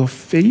of your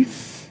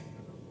faith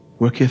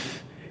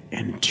worketh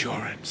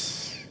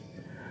endurance.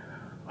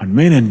 And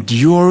when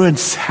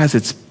endurance has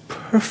its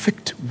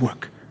perfect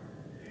work,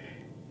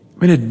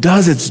 when it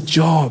does its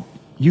job,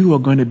 you are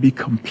going to be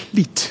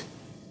complete,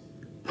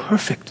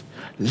 perfect,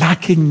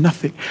 lacking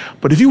nothing.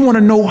 But if you want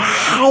to know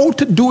how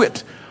to do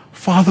it,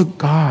 Father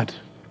God,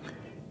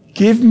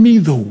 give me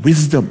the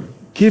wisdom.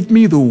 Give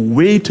me the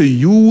way to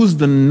use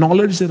the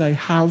knowledge that I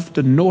have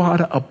to know how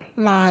to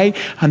apply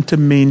and to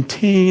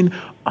maintain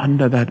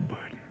under that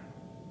burden,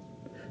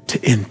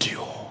 to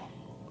endure.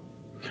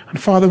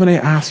 And Father, when I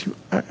ask you,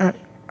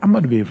 I'm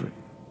not wavering.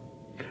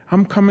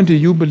 I'm coming to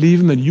you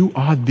believing that you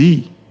are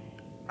the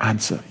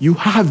answer. You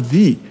have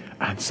the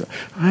answer.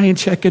 I ain't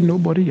checking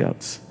nobody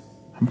else.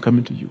 I'm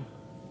coming to you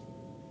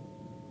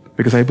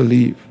because I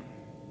believe.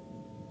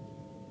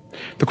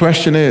 The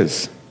question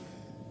is,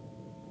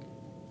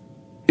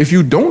 if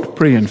you don't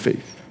pray in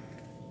faith,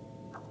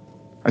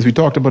 as we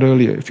talked about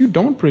earlier, if you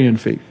don't pray in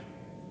faith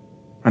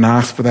and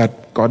ask for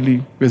that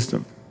godly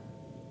wisdom,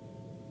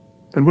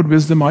 then what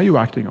wisdom are you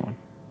acting on?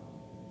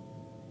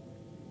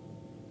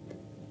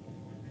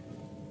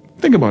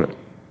 Think about it.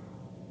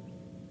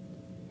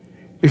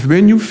 If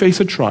when you face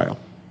a trial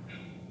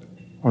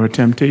or a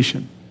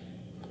temptation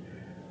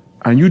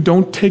and you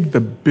don't take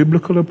the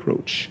biblical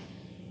approach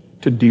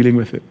to dealing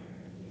with it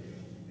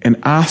and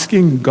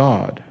asking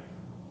God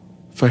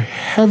for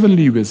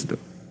heavenly wisdom,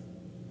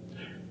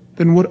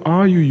 then what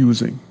are you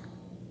using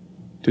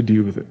to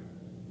deal with it?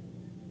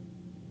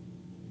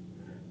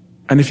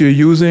 And if you're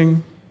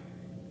using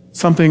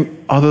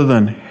something other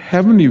than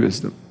heavenly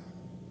wisdom,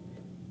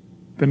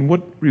 then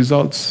what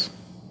results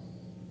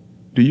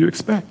do you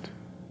expect?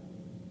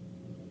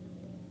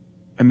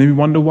 And then we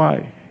wonder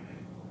why.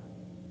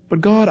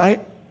 But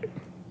God,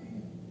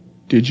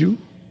 did you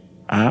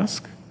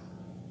ask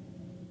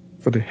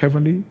for the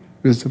heavenly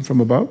wisdom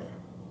from above?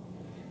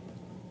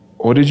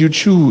 Or did you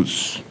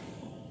choose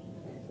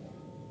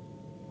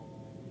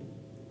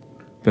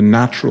the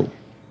natural,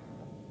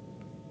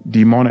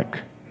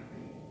 demonic,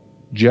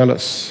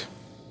 jealous,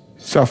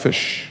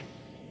 selfish,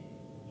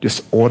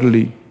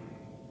 disorderly,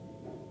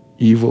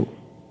 evil,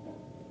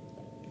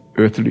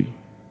 earthly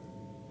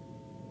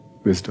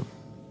wisdom?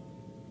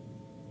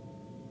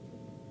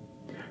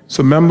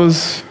 So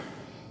members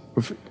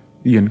of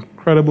the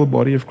incredible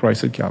body of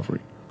Christ at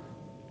Calvary,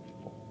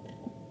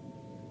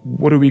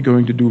 what are we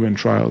going to do when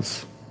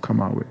trials come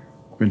our way,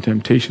 when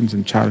temptations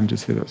and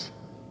challenges hit us?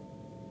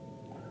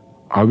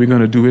 Are we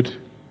going to do it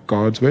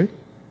God's way?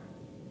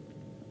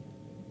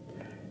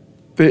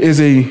 There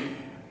is a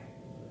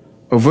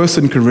verse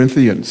in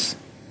Corinthians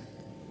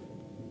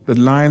that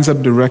lines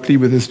up directly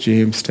with this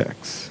James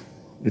text.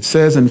 It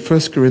says in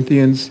 1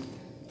 Corinthians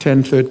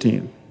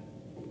 10:13,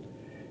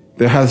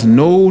 there has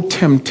no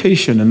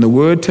temptation, and the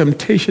word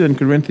temptation in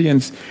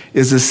Corinthians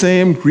is the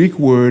same Greek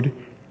word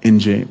in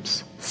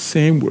James.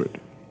 Same word.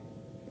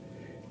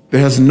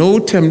 There has no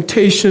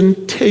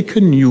temptation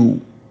taken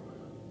you,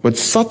 but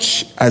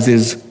such as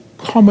is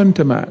common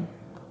to man.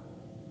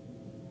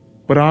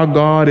 But our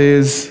God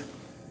is,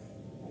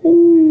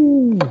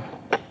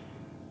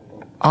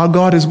 our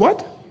God is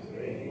what?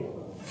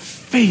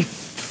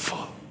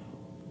 Faithful.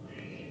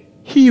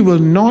 He will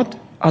not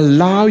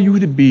allow you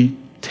to be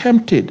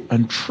tempted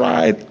and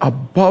tried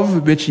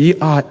above which ye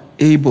are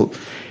able.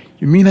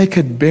 You mean I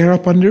could bear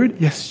up under it?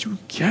 Yes, you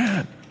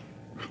can.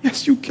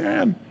 Yes, you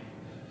can.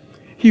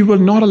 He will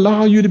not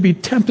allow you to be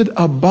tempted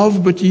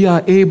above but ye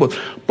are able,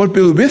 but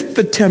will with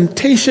the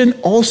temptation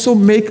also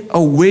make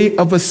a way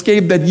of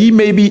escape that ye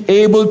may be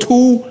able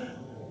to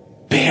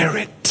bear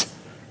it.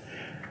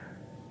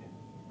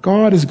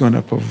 God is going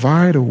to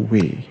provide a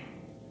way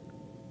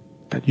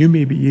that you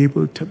may be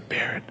able to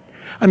bear it.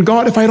 And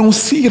God, if I don't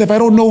see it, if I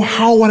don't know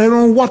how and I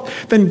don't know what,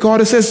 then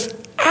God says,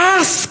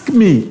 ask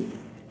me.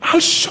 I'll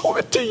show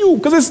it to you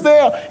because it's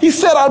there. He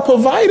said I'll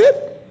provide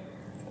it.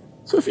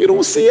 So if you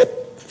don't see it,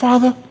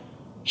 Father,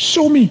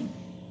 show me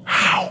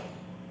how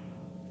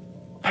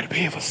that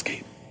way of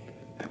escape,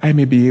 that I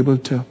may be able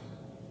to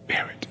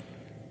bear it.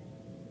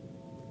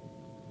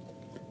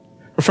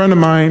 A friend of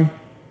mine,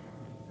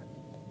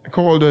 I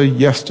called her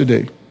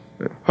yesterday.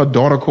 Her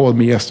daughter called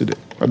me yesterday.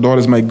 Her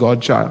daughter's my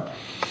godchild.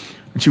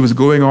 And she was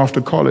going off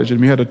to college, and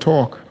we had a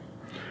talk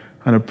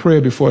and a prayer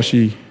before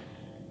she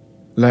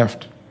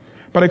left.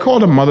 But I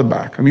called her mother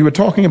back, and we were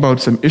talking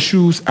about some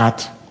issues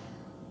at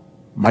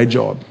my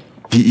job,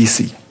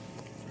 DEC.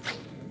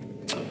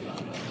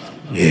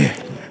 Yeah.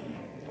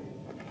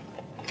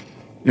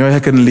 You know, I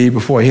couldn't leave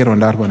before I hit on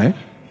that one, eh?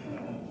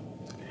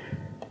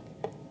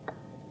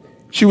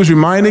 She was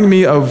reminding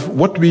me of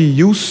what we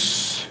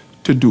used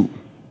to do.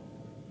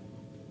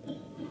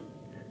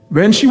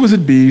 When she was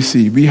at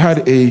BEC, we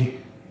had a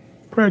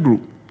prayer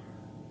group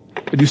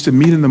that used to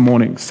meet in the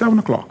morning, 7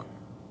 o'clock.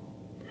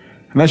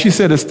 And as she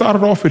said, it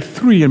started off with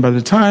 3, and by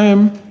the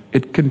time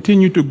it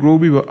continued to grow,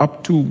 we were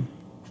up to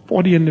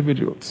 40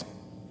 individuals.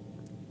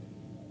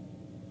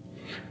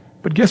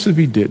 But guess what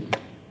we did?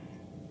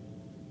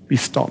 We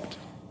stopped.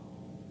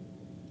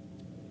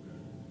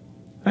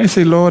 I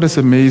say, Lord, it's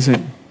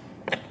amazing.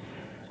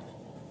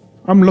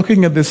 I'm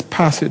looking at this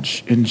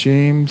passage in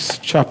James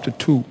chapter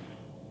 2,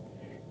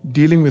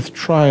 dealing with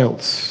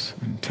trials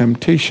and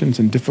temptations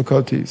and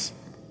difficulties.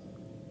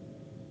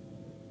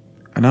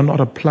 And I'm not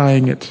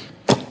applying it.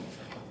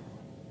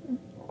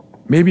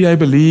 Maybe I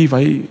believe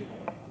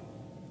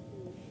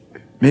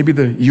maybe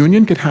the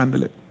union could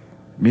handle it.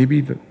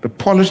 Maybe the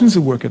politicians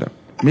will work it out.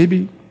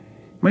 Maybe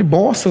my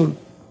boss will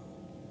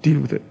deal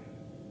with it.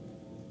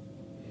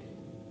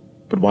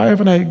 But why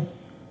haven't I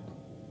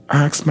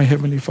asked my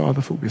Heavenly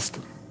Father for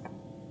wisdom?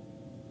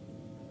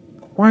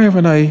 Why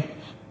haven't I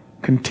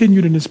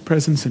continued in His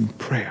presence in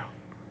prayer,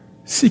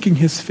 seeking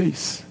His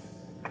face,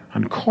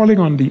 and calling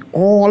on the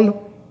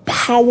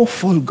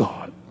all-powerful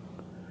God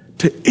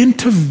to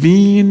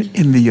intervene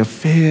in the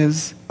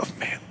affairs of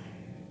men?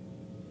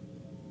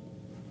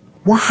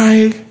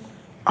 Why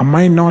am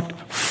I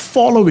not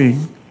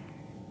following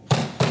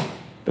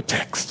the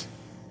text?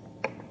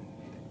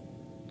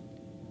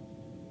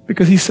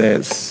 Because He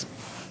says,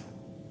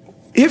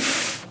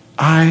 if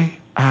I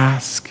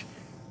ask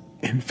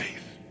in faith,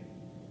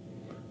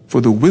 for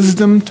the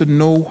wisdom to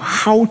know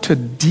how to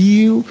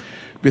deal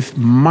with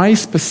my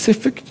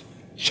specific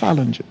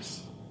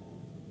challenges,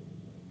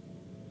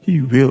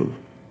 He will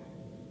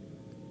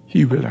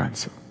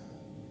answer.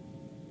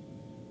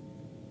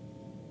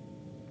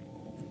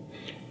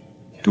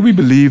 Do we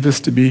believe this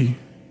to be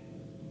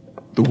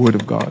the Word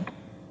of God?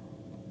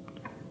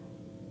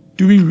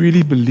 Do we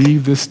really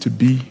believe this to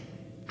be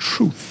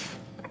truth?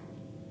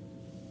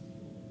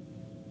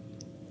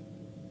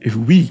 If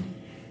we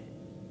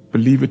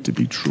believe it to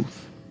be truth,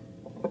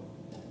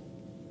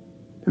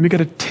 then we got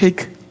to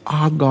take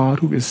our God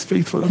who is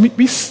faithful. I mean,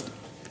 we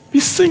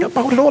sing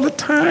about it all the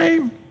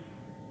time.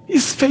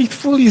 He's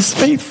faithful, He's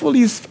faithful,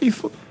 He's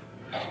faithful.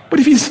 But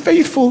if He's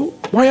faithful,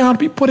 why aren't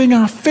we putting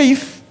our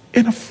faith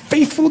in a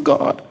faithful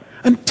God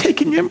and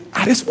taking Him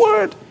at His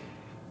word?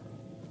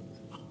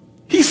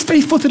 He's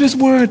faithful to His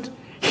word.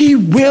 He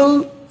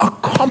will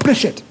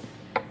accomplish it.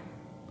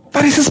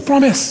 That is His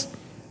promise.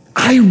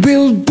 I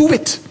will do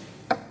it.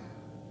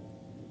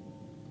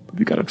 But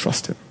we got to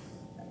trust Him.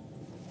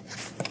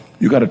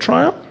 You got a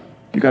trial?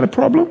 You got a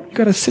problem? You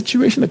got a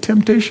situation, a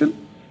temptation?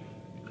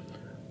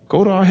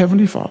 Go to our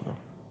Heavenly Father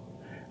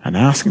and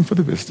ask Him for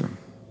the wisdom.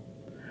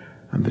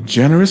 And the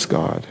generous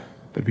God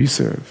that we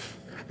serve,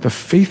 the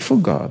faithful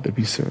God that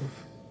we serve,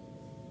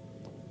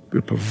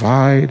 will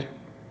provide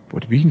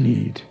what we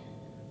need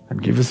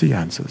and give us the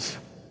answers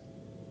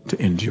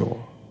to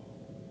endure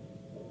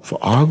for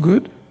our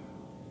good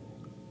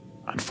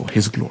and for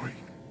His glory.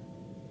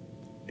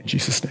 In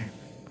Jesus' name,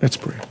 let's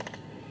pray.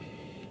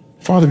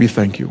 Father, we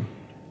thank You.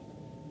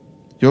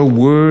 Your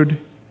word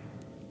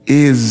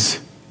is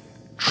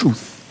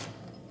truth.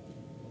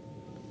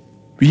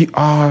 We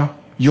are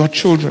your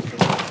children.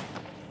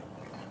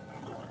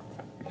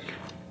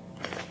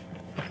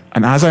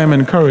 And as I am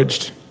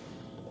encouraged,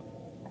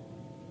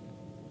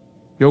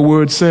 your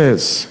word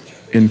says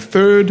in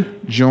 3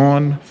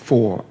 John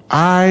 4,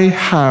 I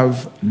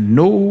have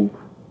no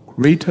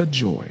greater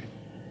joy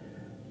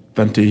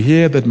than to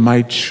hear that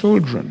my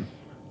children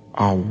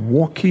are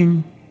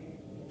walking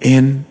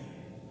in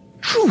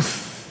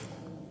truth.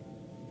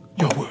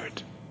 Your word.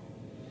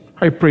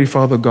 I pray,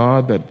 Father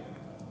God, that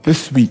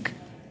this week,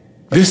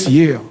 this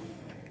year,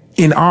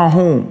 in our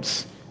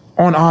homes,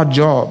 on our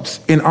jobs,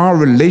 in our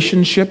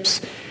relationships,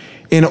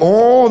 in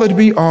all that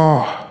we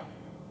are,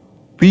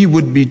 we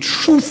would be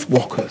truth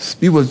walkers.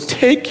 We will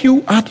take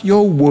you at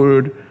your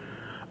word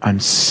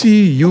and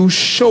see you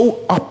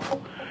show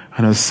up.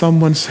 And as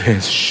someone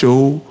says,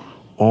 show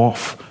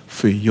off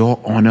for your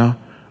honor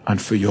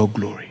and for your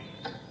glory.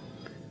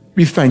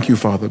 We thank you,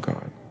 Father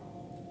God,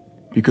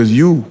 because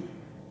you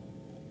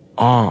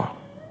are,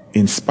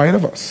 in spite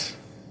of us,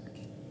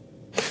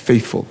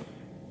 faithful.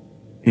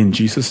 In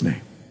Jesus'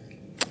 name,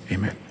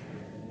 amen.